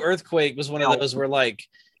Francisco earthquake was one of those where like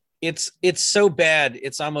it's so bad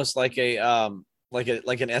it's almost like like an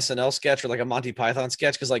SNL sketch or like a Monty Python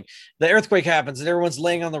sketch, because like the earthquake happens and everyone's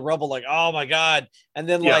laying on the rubble like, oh my god, and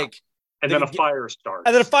then then a fire starts.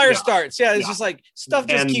 And then a fire starts. Yeah, it's just like stuff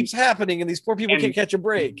just keeps happening, and these poor people can't catch a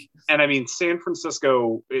break. And I mean, San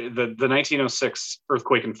Francisco, the 1906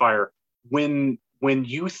 earthquake and fire. When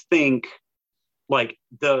you think like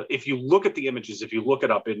if you look at the images, if you look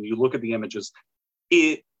it up and you look at the images,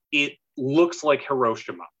 it looks like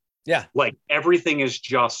Hiroshima. Yeah, like everything is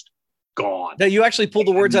just gone. Now you actually pulled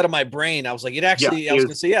the words out of my brain. I was like, I was going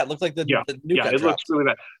to say, it looked like the nuke got it looks really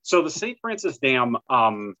bad. So the St. Francis Dam,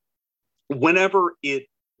 whenever it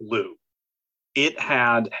blew, it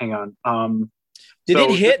had, did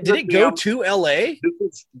it go to LA?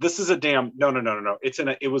 This is a dam. No.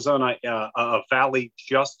 It was on a valley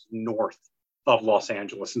just north of Los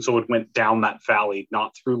Angeles. And so it went down that valley,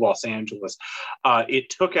 not through Los Angeles. It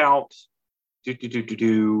took out,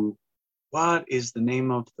 what is the name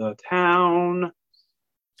of the town?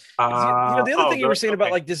 The other thing you were saying about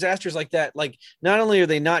like disasters like that, like not only are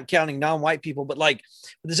they not counting non-white people, but like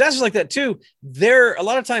disasters like that too, there a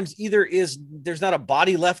lot of times either there's not a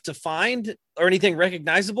body left to find or anything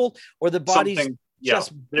recognizable, or the body's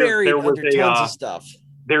just buried under tons of stuff.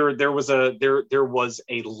 There was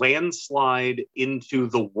a landslide into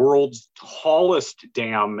the world's tallest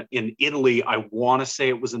dam in Italy. I want to say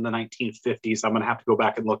it was in the 1950s. I'm going to have to go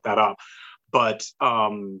back and look that up. But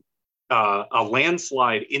a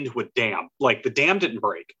landslide into a dam. Like the dam didn't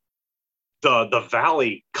break. The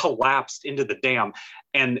valley collapsed into the dam,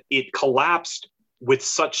 and it collapsed with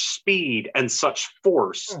such speed and such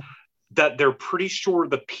force that they're pretty sure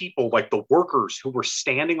the people, like the workers who were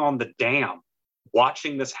standing on the dam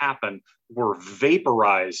watching this happen, were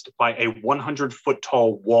vaporized by a 100-foot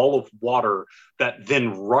tall wall of water that then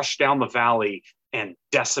rushed down the valley and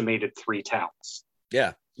decimated 3 towns.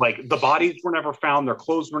 Yeah. Like the bodies were never found, their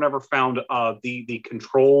clothes were never found. The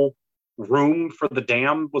control room for the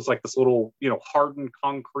dam was like this little, hardened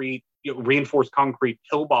concrete, reinforced concrete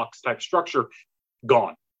pillbox type structure.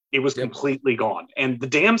 Gone. It was completely gone. And the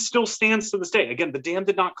dam still stands to this day. Again, the dam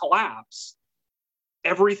did not collapse.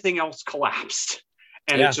 Everything else collapsed,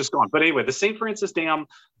 and it's just gone. But anyway, the St. Francis Dam,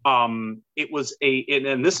 it was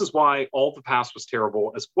and this is why all the past was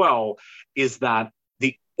terrible as well, is that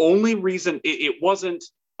the only reason it wasn't,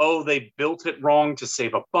 they built it wrong to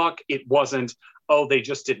save a buck. It wasn't, they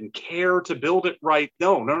just didn't care to build it right.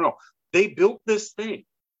 No. They built this thing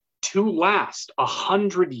to last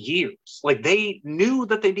 100 years. Like they knew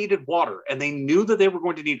that they needed water, and they knew that they were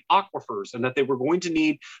going to need aquifers, and that they were going to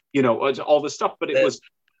need, all this stuff. But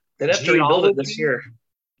they'd have to rebuild it this year.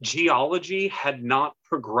 Geology had not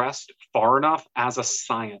progressed far enough as a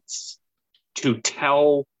science to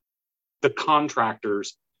tell the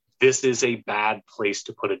contractors this is a bad place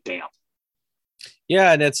to put a dam.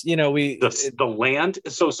 Yeah, and it's the land.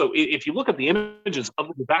 So if you look at the images of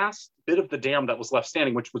the vast bit of the dam that was left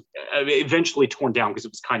standing, which was eventually torn down because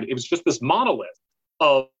it was just this monolith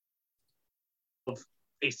of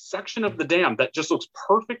a section of the dam that just looks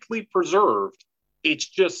perfectly preserved. It's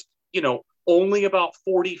just only about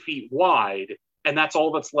 40 feet wide, and that's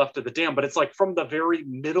all that's left of the dam. But it's like from the very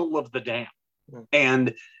middle of the dam,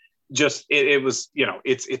 and just it was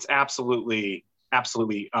it's absolutely.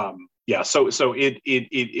 So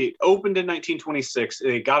it opened in 1926.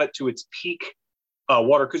 It got it to its peak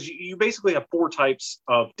water, because you basically have 4 types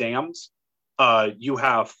of dams. You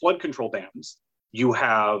have flood control dams. You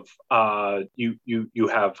have you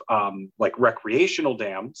have like recreational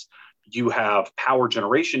dams. You have power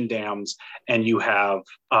generation dams, and you have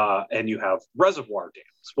reservoir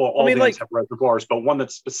dams. Well, all dams have reservoirs, but one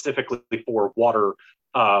that's specifically for water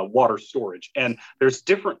storage. And there's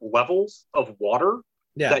different levels of water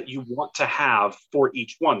that you want to have for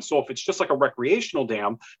each one. So if it's just like a recreational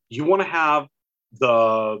dam, you want to have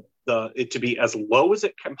it to be as low as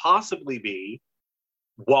it can possibly be,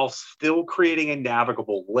 while still creating a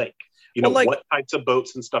navigable lake. What types of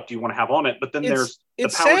boats and stuff do you want to have on it? But then there's the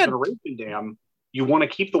power generation dam. You want to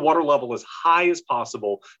keep the water level as high as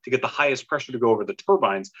possible to get the highest pressure to go over the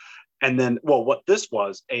turbines. And then, what this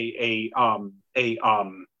was, a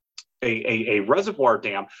reservoir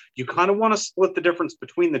dam, you kind of want to split the difference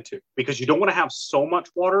between the two, because you don't want to have so much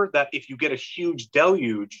water that if you get a huge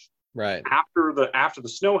deluge, Right. After the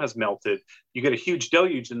snow has melted, you get a huge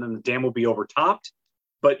deluge, and then the dam will be overtopped.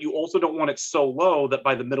 But you also don't want it so low that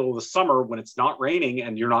by the middle of the summer, when it's not raining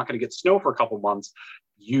and you're not going to get snow for a couple months,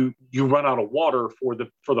 you run out of water for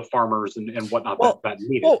the farmers and whatnot that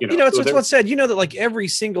need it. Well, it's what's said. You know that like every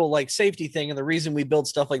single like safety thing, and the reason we build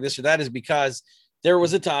stuff like this or that is because there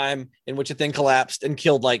was a time in which a thing collapsed and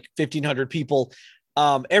killed like 1,500 people.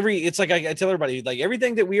 It's like I tell everybody, like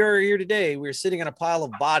everything that we are here today, we're sitting on a pile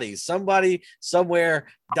of bodies. Somebody somewhere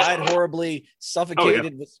died horribly,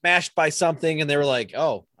 suffocated, was smashed by something, and they were like,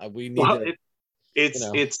 "Oh, we need." It's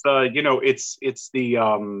the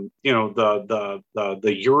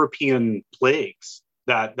European plagues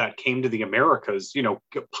that came to the Americas.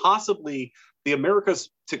 Possibly the Americas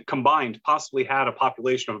combined possibly had a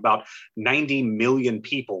population of about 90 million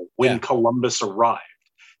people when Columbus arrived.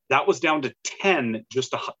 That was down to 10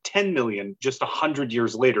 million just 100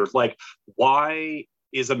 years later. Like, why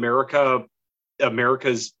is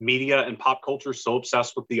America's media and pop culture so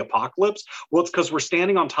obsessed with the apocalypse? Well, it's because we're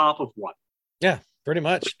standing on top of one. Yeah, pretty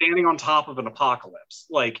much. We're standing on top of an apocalypse.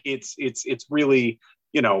 Like it's really,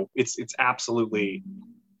 it's absolutely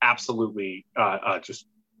just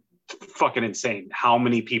fucking insane how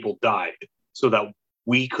many people died so that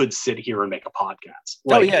we could sit here and make a podcast.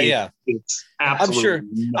 Like, it's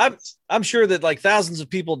absolutely I'm sure that like thousands of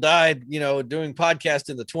people died, doing podcasts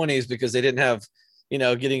in the 1920s because they didn't have,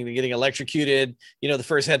 getting electrocuted. The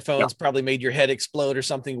first headphones probably made your head explode or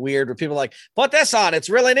something weird where people are like, put this on, it's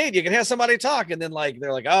really neat. You can have somebody talk. And then like,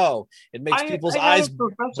 they're like, oh, it makes people's eyes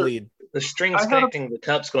bleed. The strings connecting the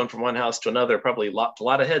cups going from one house to another probably lopped a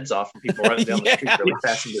lot of heads off from people running down the street really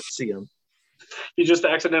fast and didn't see them. You just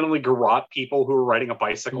accidentally garrote people who are riding a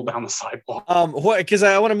bicycle down the sidewalk. Because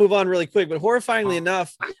I want to move on really quick, but horrifyingly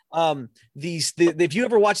enough, if you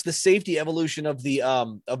ever watch the safety evolution of the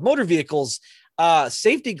of motor vehicles,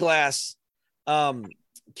 safety glass came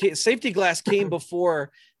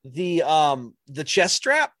before the chest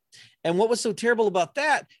strap. And what was so terrible about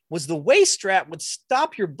that was the waist strap would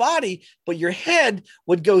stop your body, but your head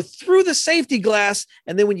would go through the safety glass.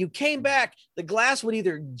 And then when you came back, the glass would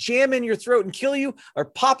either jam in your throat and kill you or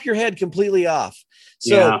pop your head completely off.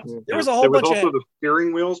 So there was a whole bunch of the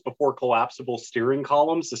steering wheels before collapsible steering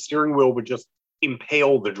columns. The steering wheel would just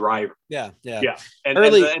impale the driver. Yeah. And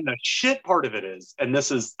the shit part of it is, and this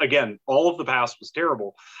is, again, all of the past was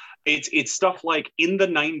terrible. It's stuff like in the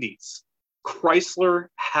 90s, Chrysler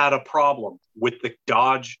had a problem with the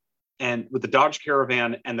Dodge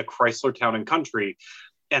Caravan and the Chrysler Town and Country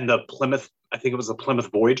and the Plymouth, I think it was the Plymouth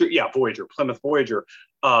Voyager. Yeah, Plymouth Voyager,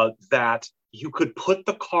 that you could put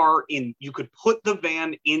the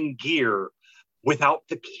van in gear without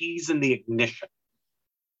the keys in the ignition.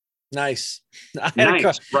 Nice. I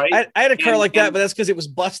had a car like that, but that's because it was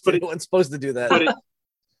busted. It wasn't supposed to do that.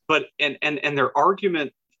 But their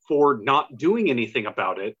argument for not doing anything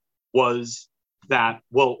about it was that,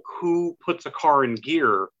 well, who puts a car in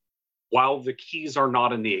gear while the keys are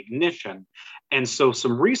not in the ignition? And so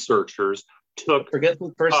some researchers forget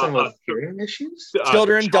the person with hearing issues,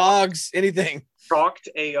 children, dogs, anything. Chalked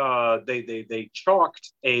they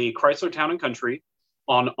chalked a Chrysler Town and Country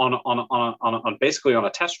on basically on a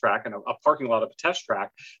test track and a parking lot of a test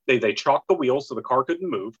track. They chalked the wheels so the car couldn't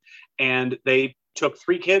move, and they took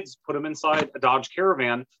 3 kids, put them inside a Dodge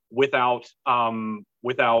Caravan without any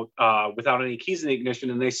keys in the ignition,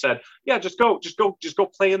 and they said, "Yeah, just go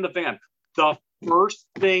play in the van." The first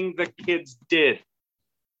thing the kids did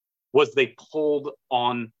was they pulled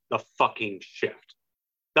on the fucking shift.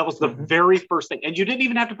 That was the very first thing, and you didn't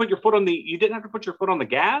even have to put your foot on the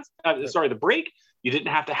gas. The brake. You didn't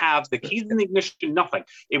have to have the keys in the ignition. Nothing.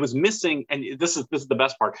 It was missing, and this is the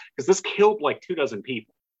best part, because this killed like 24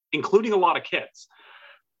 people, including a lot of kids.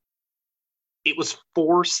 It was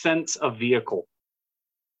 4 cents a vehicle.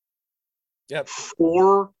 Yep.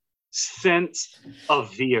 4 cents a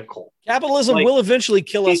vehicle. Capitalism will eventually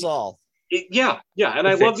kill us all. And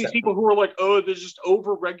I love these people who are like, oh, they're just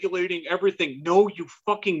over-regulating everything. No, you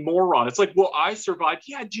fucking moron. It's like, well, I survived.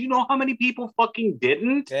 Yeah, do you know how many people fucking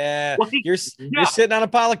didn't? Yeah, you're sitting on a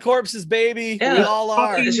pile of corpses, baby. Yeah, we all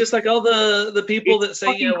are. It's just like all the people that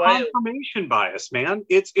say, confirmation bias, man.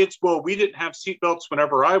 It's well, we didn't have seatbelts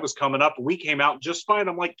whenever I was coming up, and we came out just fine.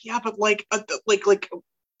 I'm like, yeah, but like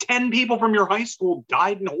 10 people from your high school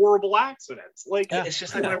died in horrible accidents. It's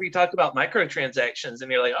just like whenever you talk about microtransactions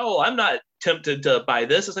and you're like, oh, I'm not tempted to buy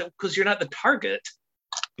this. It's like, because you're not the target.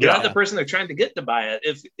 You're not the person they're trying to get to buy it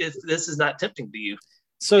if this is not tempting to you.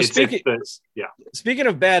 So speaking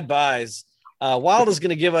of bad buys, Wild is going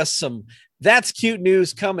to give us some that's cute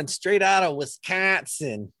news coming straight out of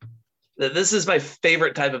Wisconsin. This is my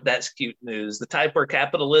favorite type of that's cute news. The type where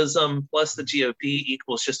capitalism plus the GOP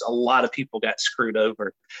equals just a lot of people got screwed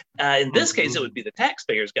over. In this case, it would be the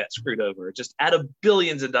taxpayers got screwed over, just out of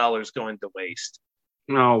billions of dollars going to waste.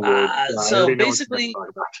 No, Lord. So basically,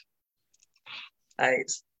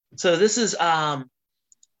 so this is an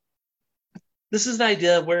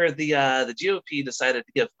idea where the GOP decided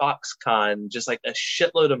to give Foxconn just like a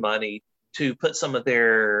shitload of money to put some of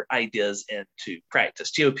their ideas into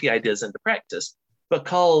practice, GOP ideas into practice,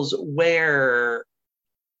 because I'll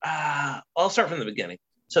start from the beginning.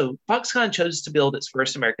 So Foxconn chose to build its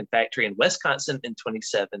first American factory in Wisconsin in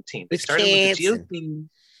 2017. It started with the GOP.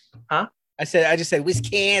 Huh? I just said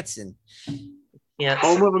Wisconsin. Yeah.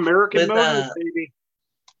 Home of American motors, baby.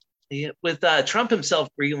 Yeah, with Trump himself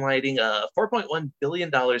greenlighting $4.1 billion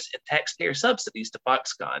in taxpayer subsidies to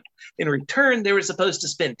Foxconn. In return, they were supposed to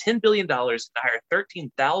spend $10 billion to hire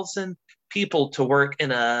 13,000 people to work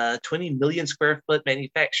in a 20 million square foot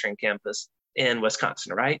manufacturing campus in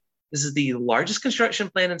Wisconsin, right? This is the largest construction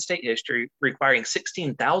plan in state history, requiring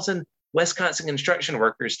 16,000 Wisconsin construction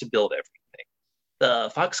workers to build everything. The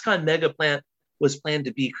Foxconn mega plant was planned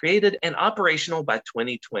to be created and operational by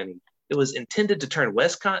 2020. It was intended to turn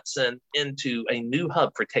Wisconsin into a new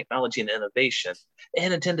hub for technology and innovation,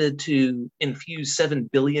 and intended to infuse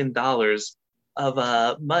 $7 billion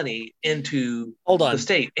of money into the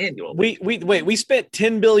state annually. We spent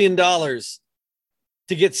 $10 billion to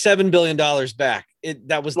get $7 billion back.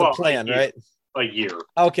 That was the plan, right? A year.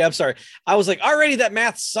 Okay, I'm sorry. I was like, already that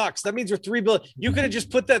math sucks. That means we're $3 billion. You could have just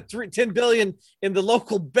put that $10 billion in the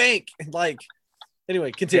local bank.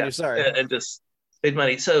 Anyway, continue. Yeah, sorry. And just made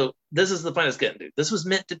money. So this is the point I was getting to. This was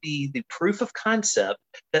meant to be the proof of concept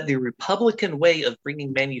that the Republican way of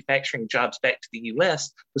bringing manufacturing jobs back to the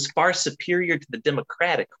U.S. was far superior to the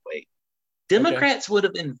Democratic way. Democrats would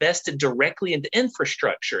have invested directly into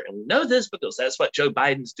infrastructure, and we know this because that's what Joe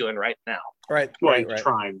Biden's doing right now. Right.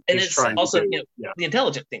 Trying. And it's also the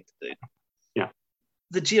intelligent thing to do. Yeah.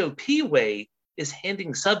 The GOP way is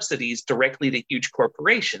handing subsidies directly to huge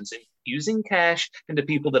corporations and using cash into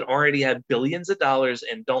people that already have billions of dollars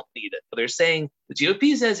and don't need it. But they're saying the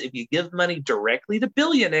GOP says if you give money directly to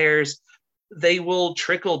billionaires, they will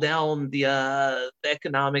trickle down the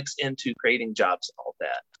economics into creating jobs and all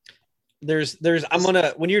that.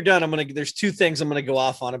 When you're done, there's two things I'm gonna go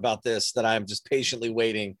off on about this that I'm just patiently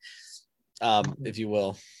waiting, if you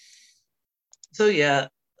will. So yeah,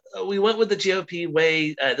 we went with the GOP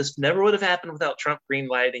way. This never would have happened without Trump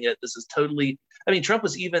greenlighting it. This is totally, Trump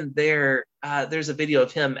was even there. There's a video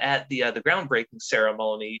of him at the groundbreaking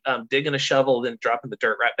ceremony, digging a shovel, then dropping the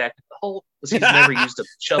dirt right back in the hole, because he's never used a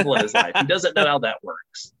shovel in his life. He doesn't know how that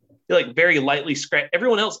works. He very lightly scratched.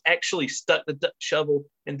 Everyone else actually stuck the shovel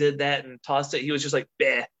and did that and tossed it. He was just like,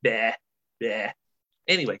 bah, bah, bah.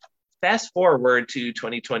 Anyway, fast forward to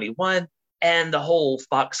 2021, and the whole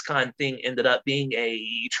Foxconn thing ended up being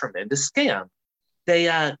a tremendous scam. They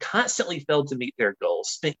constantly failed to meet their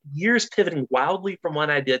goals, spent years pivoting wildly from one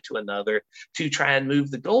idea to another to try and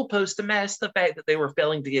move the goalpost to mask the fact that they were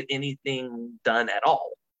failing to get anything done at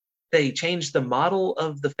all. They changed the model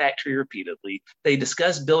of the factory repeatedly. They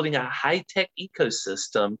discussed building a high-tech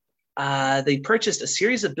ecosystem. They purchased a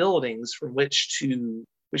series of buildings from which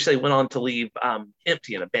they went on to leave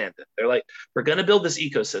empty and abandoned. They're like, we're going to build this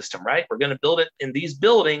ecosystem, right? We're going to build it in these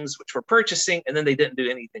buildings, which we're purchasing, and then they didn't do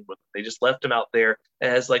anything with it. They just left them out there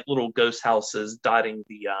as little ghost houses dotting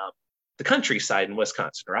the countryside in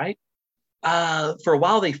Wisconsin, right? For a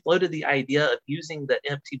while, they floated the idea of using the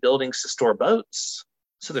empty buildings to store boats.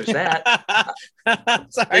 So there's that.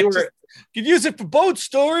 Sorry, could use it for boat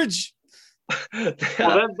storage.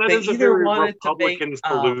 That is a very Republican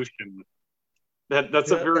solution.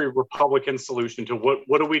 That's a very Republican solution to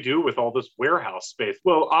what do we do with all this warehouse space?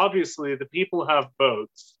 Well, obviously the people have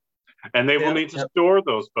boats, and they will need to store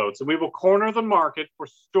those boats, and we will corner the market for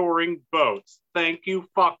storing boats. Thank you,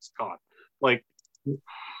 Foxconn.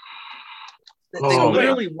 They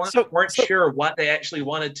literally weren't sure what they actually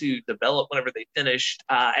wanted to develop whenever they finished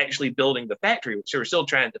actually building the factory, which they were still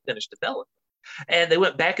trying to finish developing. And they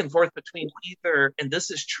went back and forth between either, and this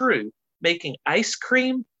is true, making ice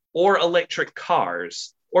cream or electric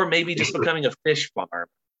cars, or maybe just becoming a fish farm.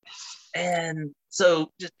 And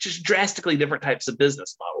so just drastically different types of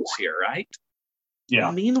business models here, right? Yeah.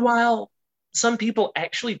 Meanwhile, some people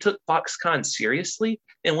actually took Foxconn seriously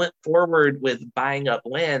and went forward with buying up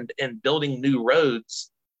land and building new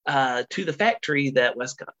roads to the factory that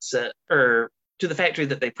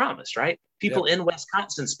they promised, right? People in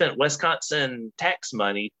Wisconsin spent Wisconsin tax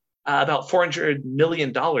money, about $400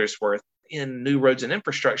 million worth in new roads and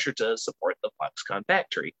infrastructure to support the Foxconn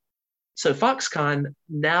factory. So Foxconn,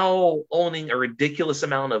 now owning a ridiculous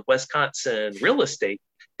amount of Wisconsin real estate,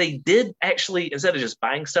 they did actually, instead of just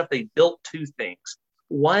buying stuff, they built two things.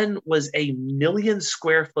 One was a 1,000,000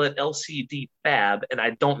 square foot LCD fab, and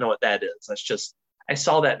I don't know what that is. That's just, I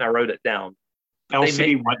saw that and I wrote it down.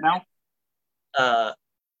 LCD what now?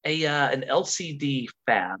 An LCD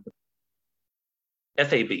fab.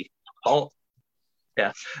 FAB. All,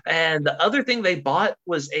 yeah. And the other thing they bought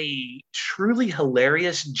was a truly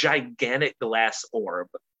hilarious, gigantic glass orb.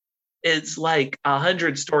 It's like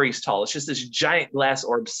 100 stories tall. It's just this giant glass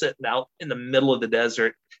orb sitting out in the middle of the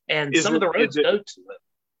desert, and some of the roads go to it.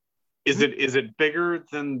 Is it bigger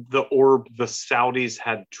than the orb the Saudis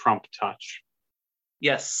had Trump touch?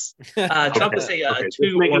 Yes. Trump is a okay. Just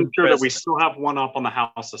making sure that we still have one up on the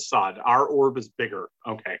House Assad. Our orb is bigger.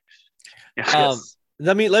 Okay. Yes.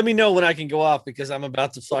 Let me know when I can go off, because I'm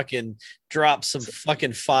about to fucking drop some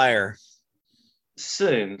fucking fire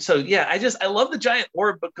soon. So yeah, I love the giant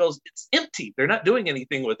orb because it's empty. They're not doing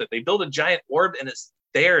anything with it. They build a giant orb and it's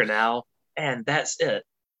there now, and that's it.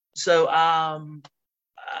 So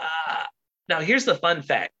now here's the fun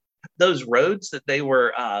fact. Those roads that they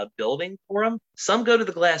were building for them, some go to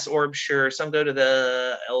the glass orb, sure, some go to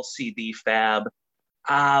the LCD fab,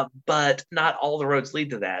 but not all the roads lead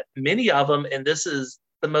to that. Many of them, and this is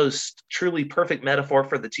the most truly perfect metaphor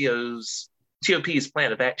for the GOP's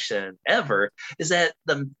plan of action ever, is that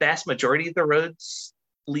the vast majority of the roads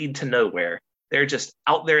lead to nowhere. They're just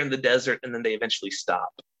out there in the desert, and then they eventually stop.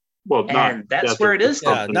 Well, and that's where it is.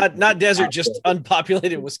 Yeah, not desert, just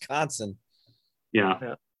unpopulated Wisconsin.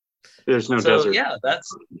 Yeah. There's no desert. Yeah,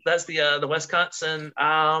 that's the Wisconsin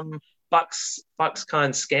Foxconn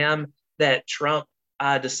scam that Trump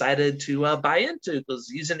decided to buy into because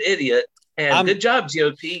he's an idiot. And good job,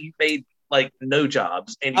 GOP. You made like no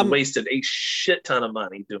jobs, and you wasted a shit ton of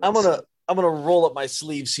money doing. I'm gonna roll up my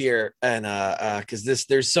sleeves here, and because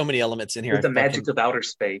there's so many elements in here. With the magic of outer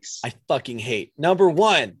space, I fucking hate. Number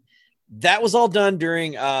one, that was all done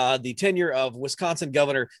during the tenure of Wisconsin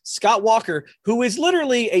Governor Scott Walker, who is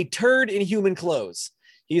literally a turd in human clothes.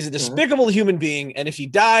 He's a despicable human being, and if he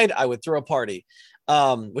died, I would throw a party.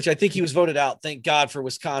 Which I think he was voted out. Thank God for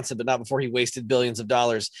Wisconsin, but not before he wasted billions of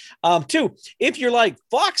dollars. Two, if you're like,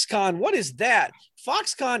 Foxconn, what is that?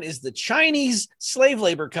 Foxconn is the Chinese slave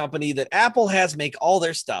labor company that Apple has make all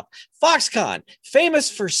their stuff. Foxconn, famous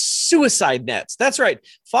for suicide nets. That's right.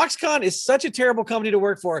 Foxconn is such a terrible company to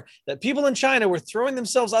work for that people in China were throwing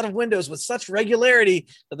themselves out of windows with such regularity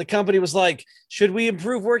that the company was like, should we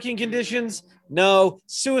improve working conditions? No,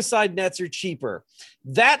 suicide nets are cheaper.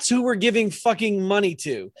 That's who we're giving fucking money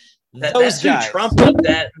to. That's who Trump looked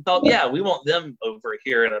at and thought, yeah, we want them over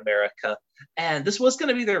here in America. And this was going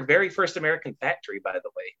to be their very first American factory, by the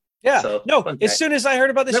way. Yeah. So, no, as soon as I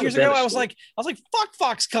heard about this years ago, I was like, fuck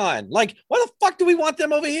Foxconn. Like, why the fuck do we want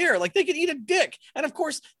them over here? Like, they can eat a dick. And of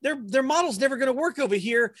course, their model's never going to work over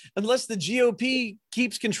here unless the GOP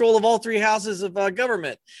keeps control of all three houses of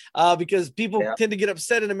government, because people tend to get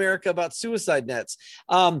upset in America about suicide nets.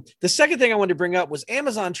 The second thing I wanted to bring up was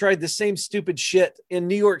Amazon tried the same stupid shit in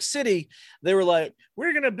New York City. They were like,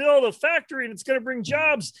 we're going to build a factory and it's going to bring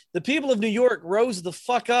jobs. The people of New York rose the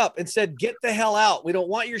fuck up and said, get the hell out. We don't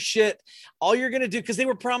want your shit. All you're going to do, because they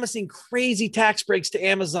were promising crazy tax breaks to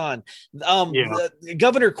Amazon.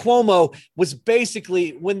 Governor Cuomo was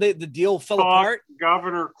basically, when the deal fell apart.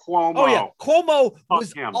 Governor Cuomo. Oh yeah, Cuomo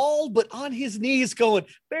was all but on his knees going,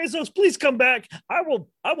 Bezos, please come back. I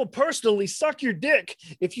will personally suck your dick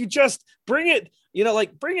if you just bring it,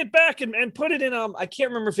 bring it back and put it in I can't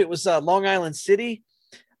remember if it was Long Island City.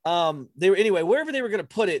 They were, anyway, wherever they were going to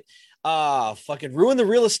put it, fucking ruin the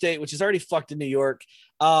real estate, which is already fucked in New York.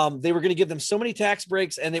 They were going to give them so many tax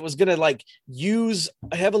breaks, and it was going to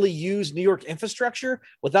heavily use New York infrastructure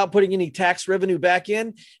without putting any tax revenue back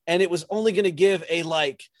in. And it was only going to give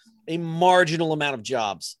a marginal amount of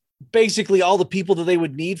jobs. Basically all the people that they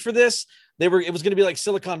would need for this, it was going to be like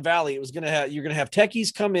Silicon Valley. It was going to have, you're going to have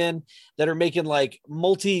techies come in that are making like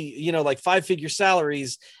like 5-figure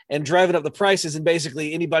salaries and driving up the prices. And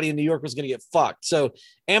basically anybody in New York was going to get fucked. So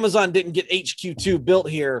Amazon didn't get HQ2 built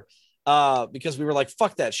here because we were like,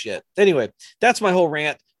 fuck that shit. Anyway, that's my whole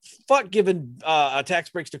rant. Fuck giving tax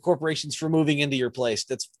breaks to corporations for moving into your place.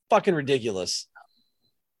 That's fucking ridiculous.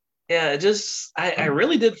 Yeah, I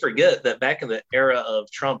really did forget that back in the era of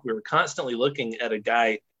Trump, we were constantly looking at a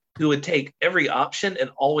guy who would take every option and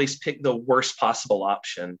always pick the worst possible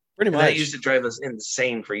option. Pretty much. That used to drive us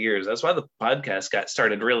insane for years. That's why the podcast got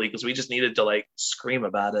started, really, because we just needed to scream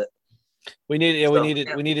about it. We needed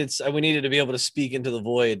to be able to speak into the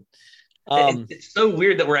void. It's so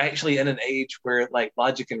weird that we're actually in an age where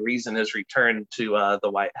logic and reason has returned to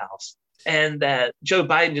the White House. and that Joe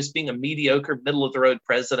Biden just being a mediocre, middle of the road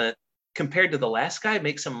president compared to the last guy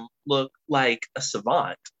makes him look like a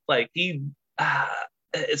savant. Like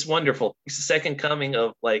it's wonderful. He's the second coming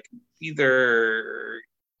of like either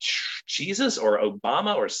Jesus or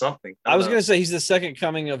Obama or something. I was gonna say he's the second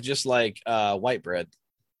coming of just like white bread.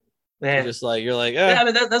 Man, just like you're like, yeah, I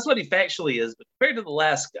mean that's what he factually is, but compared to the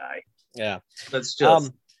last guy, yeah, that's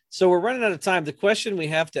just. So we're running out of time. The question we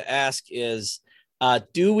have to ask is,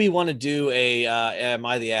 do we want to do a am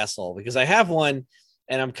I the asshole? Because I have one,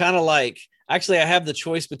 and I'm kind of like, actually, I have the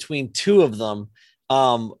choice between two of them,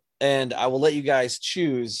 and I will let you guys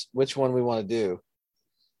choose which one we want to do.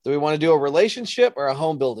 Do we want to do a relationship or a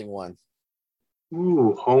home building one?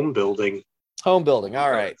 Ooh, home building. Home building.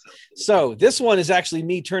 All right. So this one is actually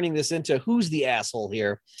me turning this into who's the asshole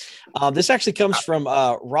here. This actually comes from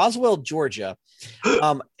Roswell, Georgia.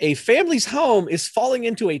 A family's home is falling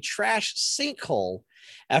into a trash sinkhole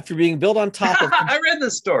after being built on top of. I read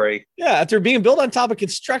this story. Yeah, after being built on top of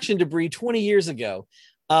construction debris 20 years ago,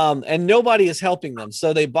 and nobody is helping them.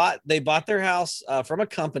 So they bought their house from a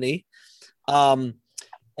company, and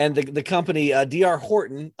the company D.R.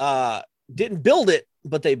 Horton didn't build it,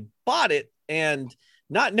 but they bought it. And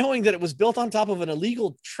not knowing that it was built on top of an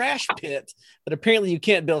illegal trash pit that apparently you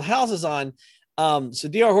can't build houses on. So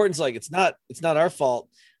D.R. Horton's like, it's not our fault.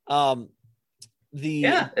 It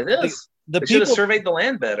is. They should have surveyed the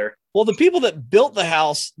land better. Well, the people that built the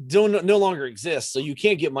house no longer exist, so you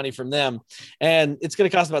can't get money from them. And it's going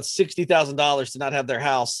to cost about $60,000 to not have their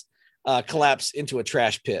house collapse into a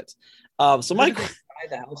trash pit. So Mike, buy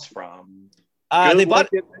the house from. They bought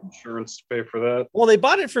insurance to pay for that. Well, they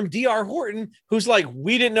bought it from D.R. Horton, who's like,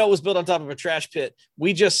 we didn't know it was built on top of a trash pit.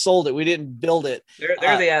 We just sold it. We didn't build it.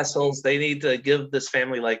 They're the assholes. They need to give this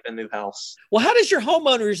family like a new house. Well, how does your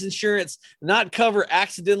homeowner's insurance not cover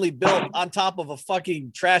accidentally built on top of a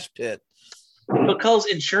fucking trash pit? Because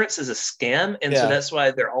insurance is a scam, and so that's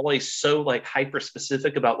why they're always so like hyper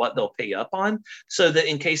specific about what they'll pay up on, so that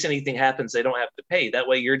in case anything happens, they don't have to pay. That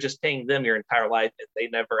way, you're just paying them your entire life, and they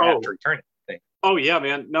never have to return it. Oh, yeah,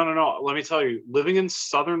 man. No. Let me tell you, living in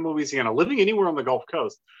southern Louisiana, living anywhere on the Gulf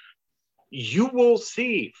Coast, you will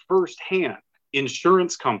see firsthand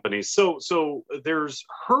insurance companies. So there's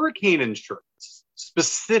hurricane insurance,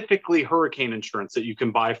 specifically hurricane insurance that you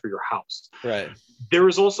can buy for your house. Right. There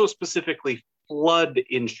is also specifically flood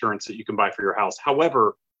insurance that you can buy for your house.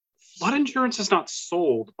 However, flood insurance is not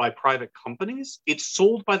sold by private companies. It's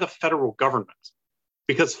sold by the federal government.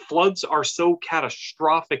 Because floods are so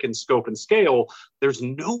catastrophic in scope and scale, there's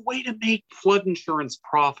no way to make flood insurance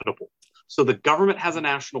profitable. So the government has a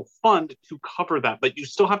national fund to cover that, but you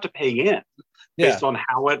still have to pay in based on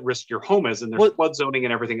how at risk your home is. And there's flood zoning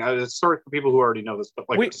and everything. Sorry for people who already know this,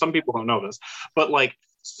 but some people don't know this. But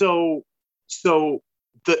so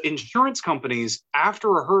the insurance companies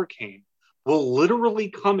after a hurricane will literally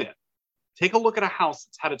come in, take a look at a house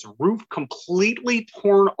that's had its roof completely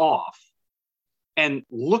torn off, and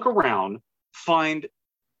look around, find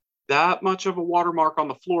that much of a watermark on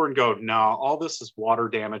the floor and go, no, all this is water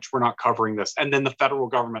damage. We're not covering this. And then the federal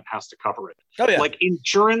government has to cover it. Oh, yeah. Like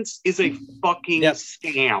insurance is a fucking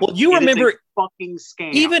scam. Well, you remember fucking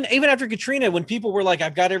scam. Even after Katrina, when people were like,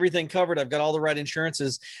 I've got everything covered, I've got all the right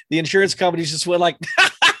insurances, the insurance companies just went like,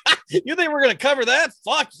 you think we're going to cover that?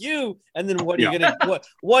 Fuck you. And then what are you going to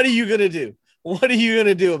what are you going to do? What are you going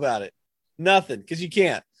to do about it? Nothing, because you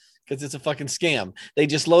can't. Because it's a fucking scam. They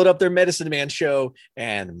just load up their Medicine Man show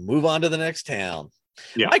and move on to the next town.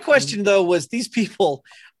 Yeah. My question though was, these people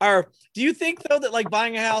do you think though that like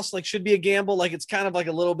buying a house like should be a gamble? Like it's kind of like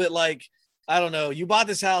a little bit like, I don't know, you bought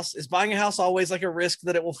this house. Is buying a house always like a risk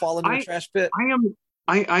that it will fall into a trash pit?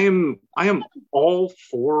 I am all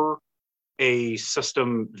for a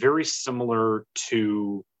system very similar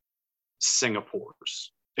to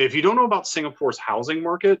Singapore's. If you don't know about Singapore's housing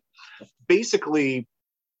market, basically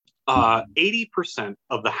 80%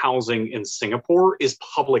 of the housing in Singapore is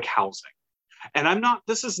public housing. And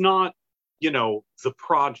this is not, the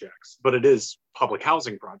projects, but it is public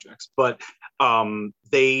housing projects. But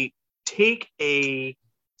they take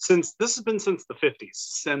since this has been since the 50s,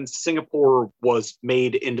 since Singapore was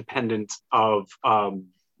made independent of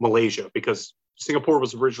Malaysia, because Singapore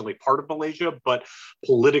was originally part of Malaysia, but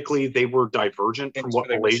politically they were divergent from what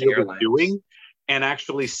Malaysia was doing. And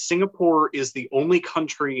actually, Singapore is the only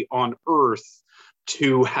country on earth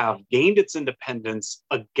to have gained its independence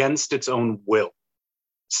against its own will.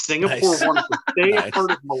 Singapore wanted to stay a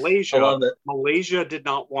part of Malaysia. Malaysia did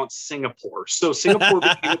not want Singapore. So Singapore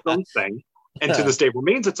became its own thing, and to this day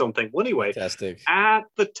remains its own thing. Well, anyway, fantastic. At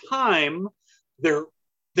the time, there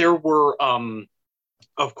were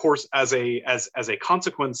of course, as a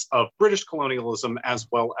consequence of British colonialism as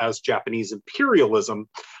well as Japanese imperialism,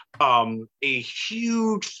 a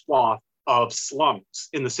huge swath of slums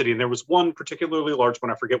in the city. And there was one particularly large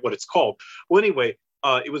one, I forget what it's called. Well, anyway,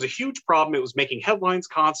 it was a huge problem. It was making headlines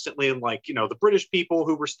constantly. And like, the British people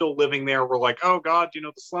who were still living there were like, oh God,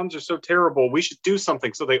 the slums are so terrible. We should do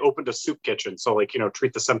something. So they opened a soup kitchen. So like,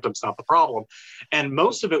 treat the symptoms, not the problem. And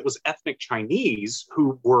most of it was ethnic Chinese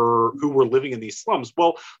who were living in these slums.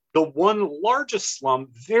 Well, the one largest slum,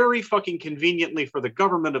 very fucking conveniently for the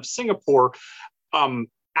government of Singapore,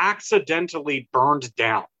 accidentally burned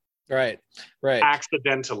down. Right.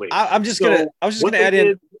 Accidentally. I was just gonna add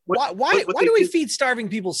in. Why do we feed starving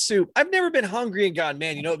people soup? I've never been hungry and gone,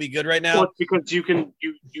 man, it'd be good right now. Well, it's because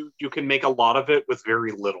you can make a lot of it with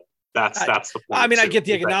very little. That's the point. I mean, I get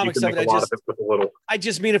the economics of it. I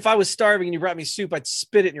just mean, if I was starving and you brought me soup, I'd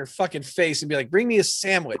spit it in your fucking face and be like, bring me a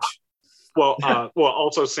sandwich. Well,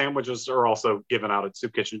 also sandwiches are also given out at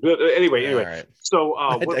soup kitchens. But anyway. Right. So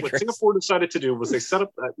what Singapore decided to do was they set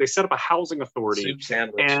up a housing authority,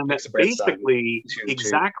 and basically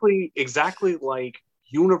exactly like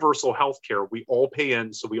universal health care. We all pay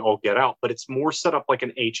in, so we all get out, but it's more set up like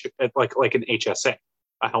an HSA,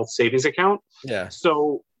 a health savings account. Yeah.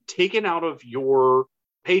 So taken out of your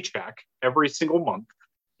paycheck every single month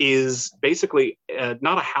is basically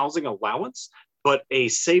not a housing allowance, but a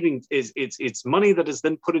savings it's money that is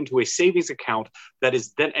then put into a savings account that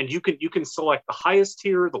is then, and you can select the highest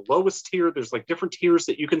tier, the lowest tier. There's like different tiers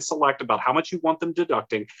that you can select about how much you want them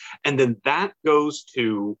deducting. And then that goes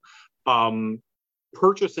to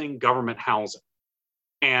purchasing government housing.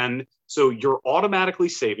 And so you're automatically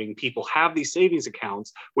saving. People have these savings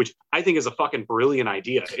accounts, which I think is a fucking brilliant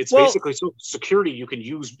idea. It's basically Social Security you can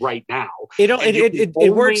use right now.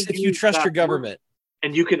 It works if you trust your government.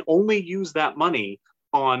 And you can only use that money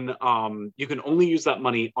on housing,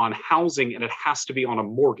 and it has to be on a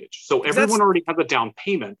mortgage. So everyone already has a down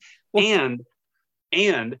payment, and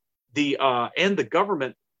the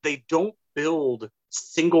government, they don't build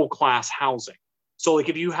single class housing. So like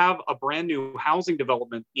if you have a brand new housing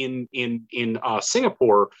development in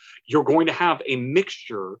Singapore, you're going to have a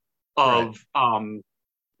mixture of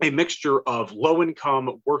low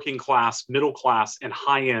income, working class, middle class, and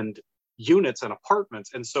high end units and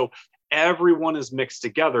apartments. And so everyone is mixed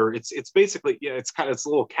together. It's basically, it's a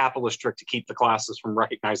little capitalist trick to keep the classes from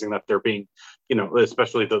recognizing that they're being,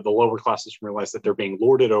 especially the lower classes from realize that they're being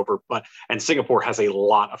lorded over. And Singapore has a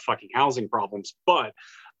lot of fucking housing problems. But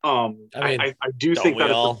I do think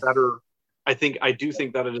that it's a better, I do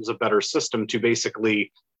think that it is a better system to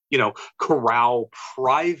basically, corral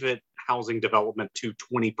private housing development to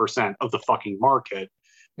 20% of the fucking market.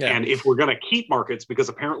 Yeah. And if we're going to keep markets, because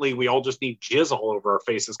apparently we all just need jizz all over our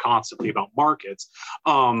faces constantly about markets,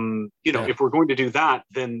 if we're going to do that,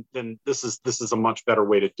 then this is a much better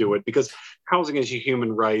way to do it, because housing is a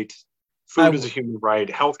human right, food is a human right,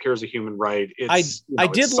 healthcare is a human right. I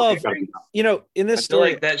did love, in this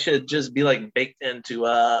story, like that should just be like baked into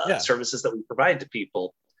services that we provide to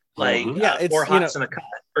people, like 4 hots in a cot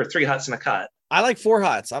or 3 hots in a cot. I like 4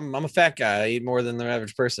 hots. I'm a fat guy. I eat more than the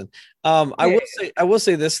average person. I will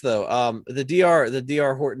say this though. The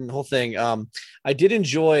DR Horton whole thing. I did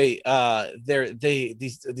enjoy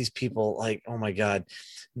these people, like, oh my God,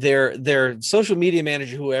 their social media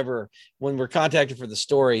manager, whoever, when we're contacted for the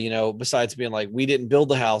story, besides being like, we didn't build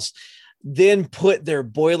the house, then put their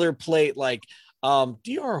boilerplate like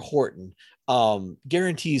DR Horton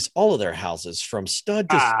guarantees all of their houses from stud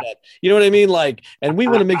to stud. You know what I mean? Like, and we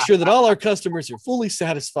want to make sure that all our customers are fully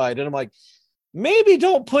satisfied. And I'm like, maybe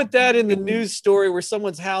don't put that in the news story where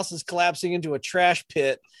someone's house is collapsing into a trash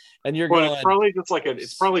pit and you're going. It's probably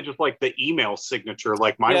just like the email signature,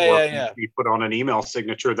 like my work. You put on an email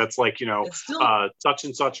signature that's like, such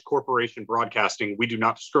and such corporation broadcasting. We do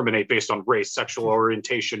not discriminate based on race, sexual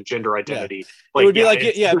orientation, gender identity. Like, it would be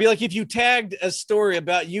it'd be like if you tagged a story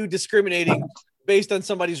about you discriminating based on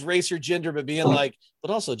somebody's race or gender, but being like,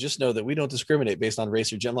 but also just know that we don't discriminate based on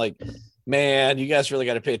race or gender. Like, man, you guys really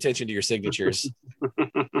got to pay attention to your signatures.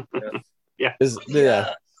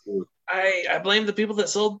 I blame the people that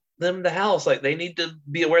sold them the house. Like, they need to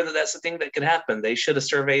be aware that that's the thing that could happen. They should have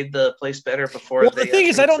surveyed the place better before. Well, the thing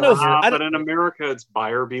is, I don't know. But in America, it's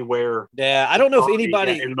buyer beware. Yeah, I don't know if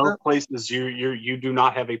anybody in most places you do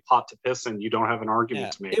not have a pot to piss in. You don't have an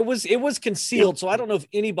argument to make. It was concealed, so I don't know if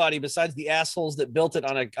anybody besides the assholes that built it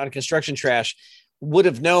on a construction trash would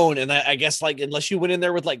have known. And I guess, like, unless you went in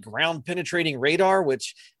there with like ground penetrating radar,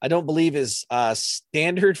 which I don't believe is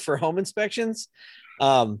standard for home inspections.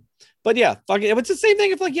 But yeah, fucking, it's the same thing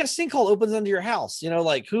if like you have a sinkhole opens under your house,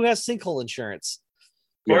 like who has sinkhole insurance?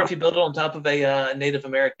 Or if you build it on top of a Native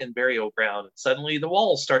American burial ground, suddenly the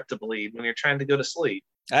walls start to bleed when you're trying to go to sleep.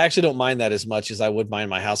 I actually don't mind that as much as I would mind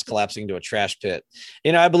my house collapsing into a trash pit.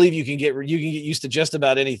 You know, I believe you can get used to just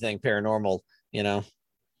about anything paranormal, you know.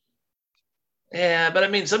 Yeah, but I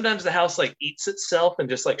mean, sometimes the house like eats itself and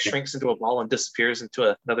just like shrinks into a ball and disappears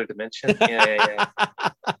into another dimension. Yeah.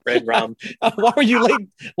 Red rum. Why were you late?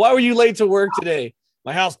 Why were you late to work today?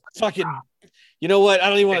 My house fucking. You know what? I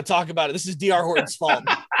don't even want to talk about it. This is DR Horton's fault.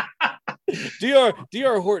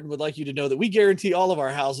 DR Horton would like you to know that we guarantee all of our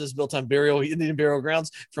houses built on Indian burial grounds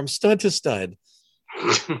from stud to stud.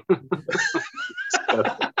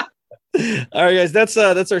 All right, guys, that's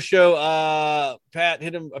our show. Pat,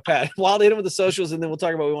 hit him. Wild, hit him with the socials, and then we'll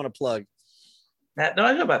talk about what we want to plug. Pat, no,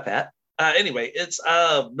 I know about Pat. Anyway, it's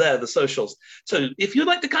the socials. So if you'd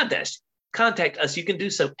like to contact us, you can do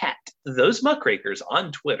so at Those Muckrakers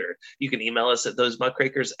on Twitter. You can email us at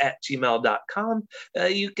thosemuckrakers@gmail.com.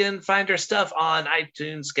 You can find our stuff on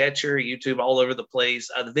iTunes, Sketcher, YouTube, all over the place.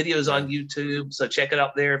 The video's on YouTube, so check it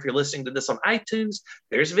out there. If you're listening to this on iTunes,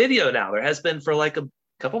 there's video now. There has been for like a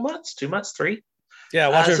couple months, 2 months, 3. Yeah,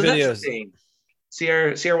 watch our videos. See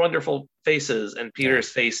our wonderful faces and Peter's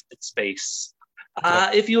face in space.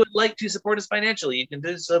 If you would like to support us financially, you can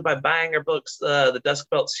do so by buying our books, the Dusk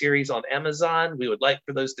Belt series on Amazon. We would like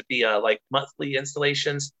for those to be like monthly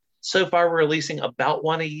installations. So far, we're releasing about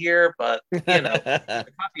one a year, but you know, the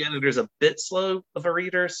copy editor is a bit slow of a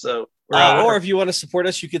reader. So, or if you want to support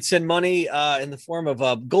us, you could send money in the form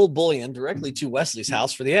of gold bullion directly to Wesley's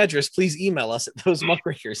house. For the address, please email us at Those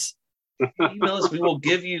Muckrakers. Email us. We will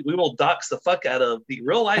dox the fuck out of the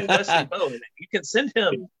real life Wesley Bowen. You can send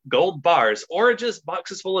him gold bars or just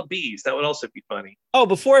boxes full of bees. That would also be funny. Oh,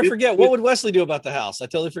 before I forget, what would Wesley do about the house? I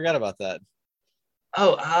totally forgot about that.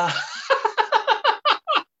 Oh,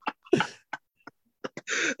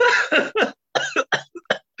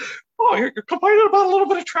 you're complaining about a little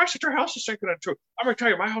bit of trash that your house is sinking into. I'm going to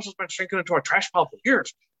tell you, my house has been sinking into a trash pile for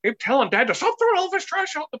years. Keep telling Dad to stop throwing all of his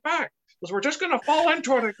trash out the back because we're just going to fall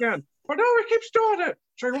into it again. But no, he keeps doing it.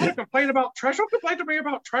 So you want to complain about trash? Don't complain to me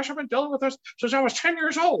about trash. I've been dealing with this since I was 10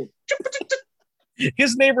 years old.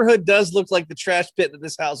 His neighborhood does look like the trash pit that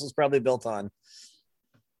this house was probably built on.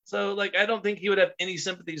 So, like, I don't think he would have any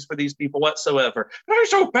sympathies for these people whatsoever. It ain't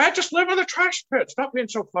so bad. Just live in the trash pit. Stop being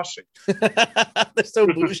so fussy. They're so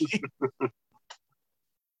bougie.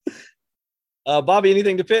 Bobby,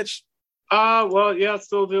 anything to pitch? Well, yeah,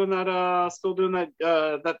 still doing that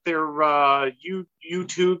their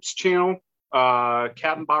YouTube's channel,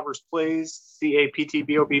 Captain Bobbers Plays,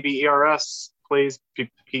 CAPTBOBBERS Plays,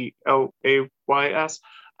 PPLAYS.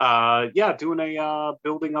 Yeah, doing a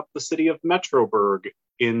building up the city of Metroburg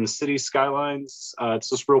in city skylines. It's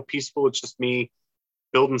just real peaceful. It's just me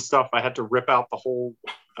building stuff. I had to rip out the whole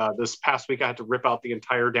this past week. I had to rip out the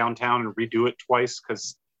entire downtown and redo it twice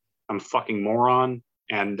because I'm a fucking moron.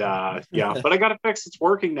 And yeah, but I got it fixed. It's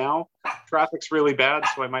working now. Traffic's really bad,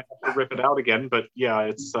 so I might have to rip it out again. But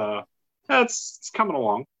yeah, it's coming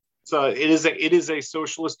along. So it is a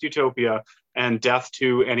socialist utopia, and death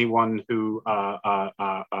to anyone who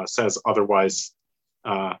says otherwise.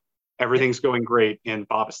 Everything's going great in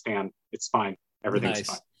Bobistan. It's fine. Everything's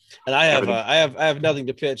fine. And I have nothing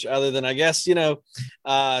to pitch other than, I guess,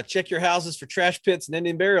 check your houses for trash pits and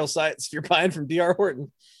Indian burial sites if you're buying from DR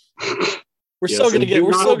Horton. We're still going to get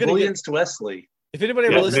to Wesley. If anybody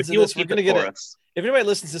ever listens to this, we're going to get it. If anybody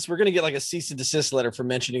listens to this, we're going to get like a cease and desist letter for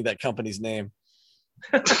mentioning that company's name.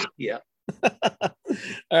 Yeah. All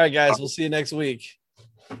right, guys. We'll see you next week.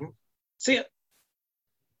 See ya.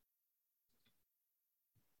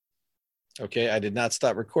 Okay, I did not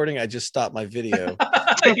stop recording. I just stopped my video.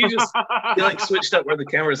 you like switched up where the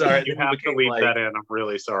cameras are. You have to leave that in. I'm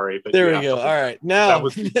really sorry, but there we go. All right, now that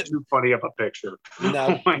was too funny of a picture.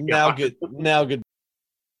 Now good. Now good.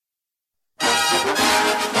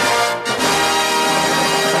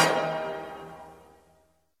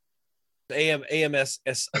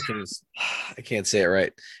 AMSS. I can't say it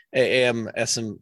right. AMSM.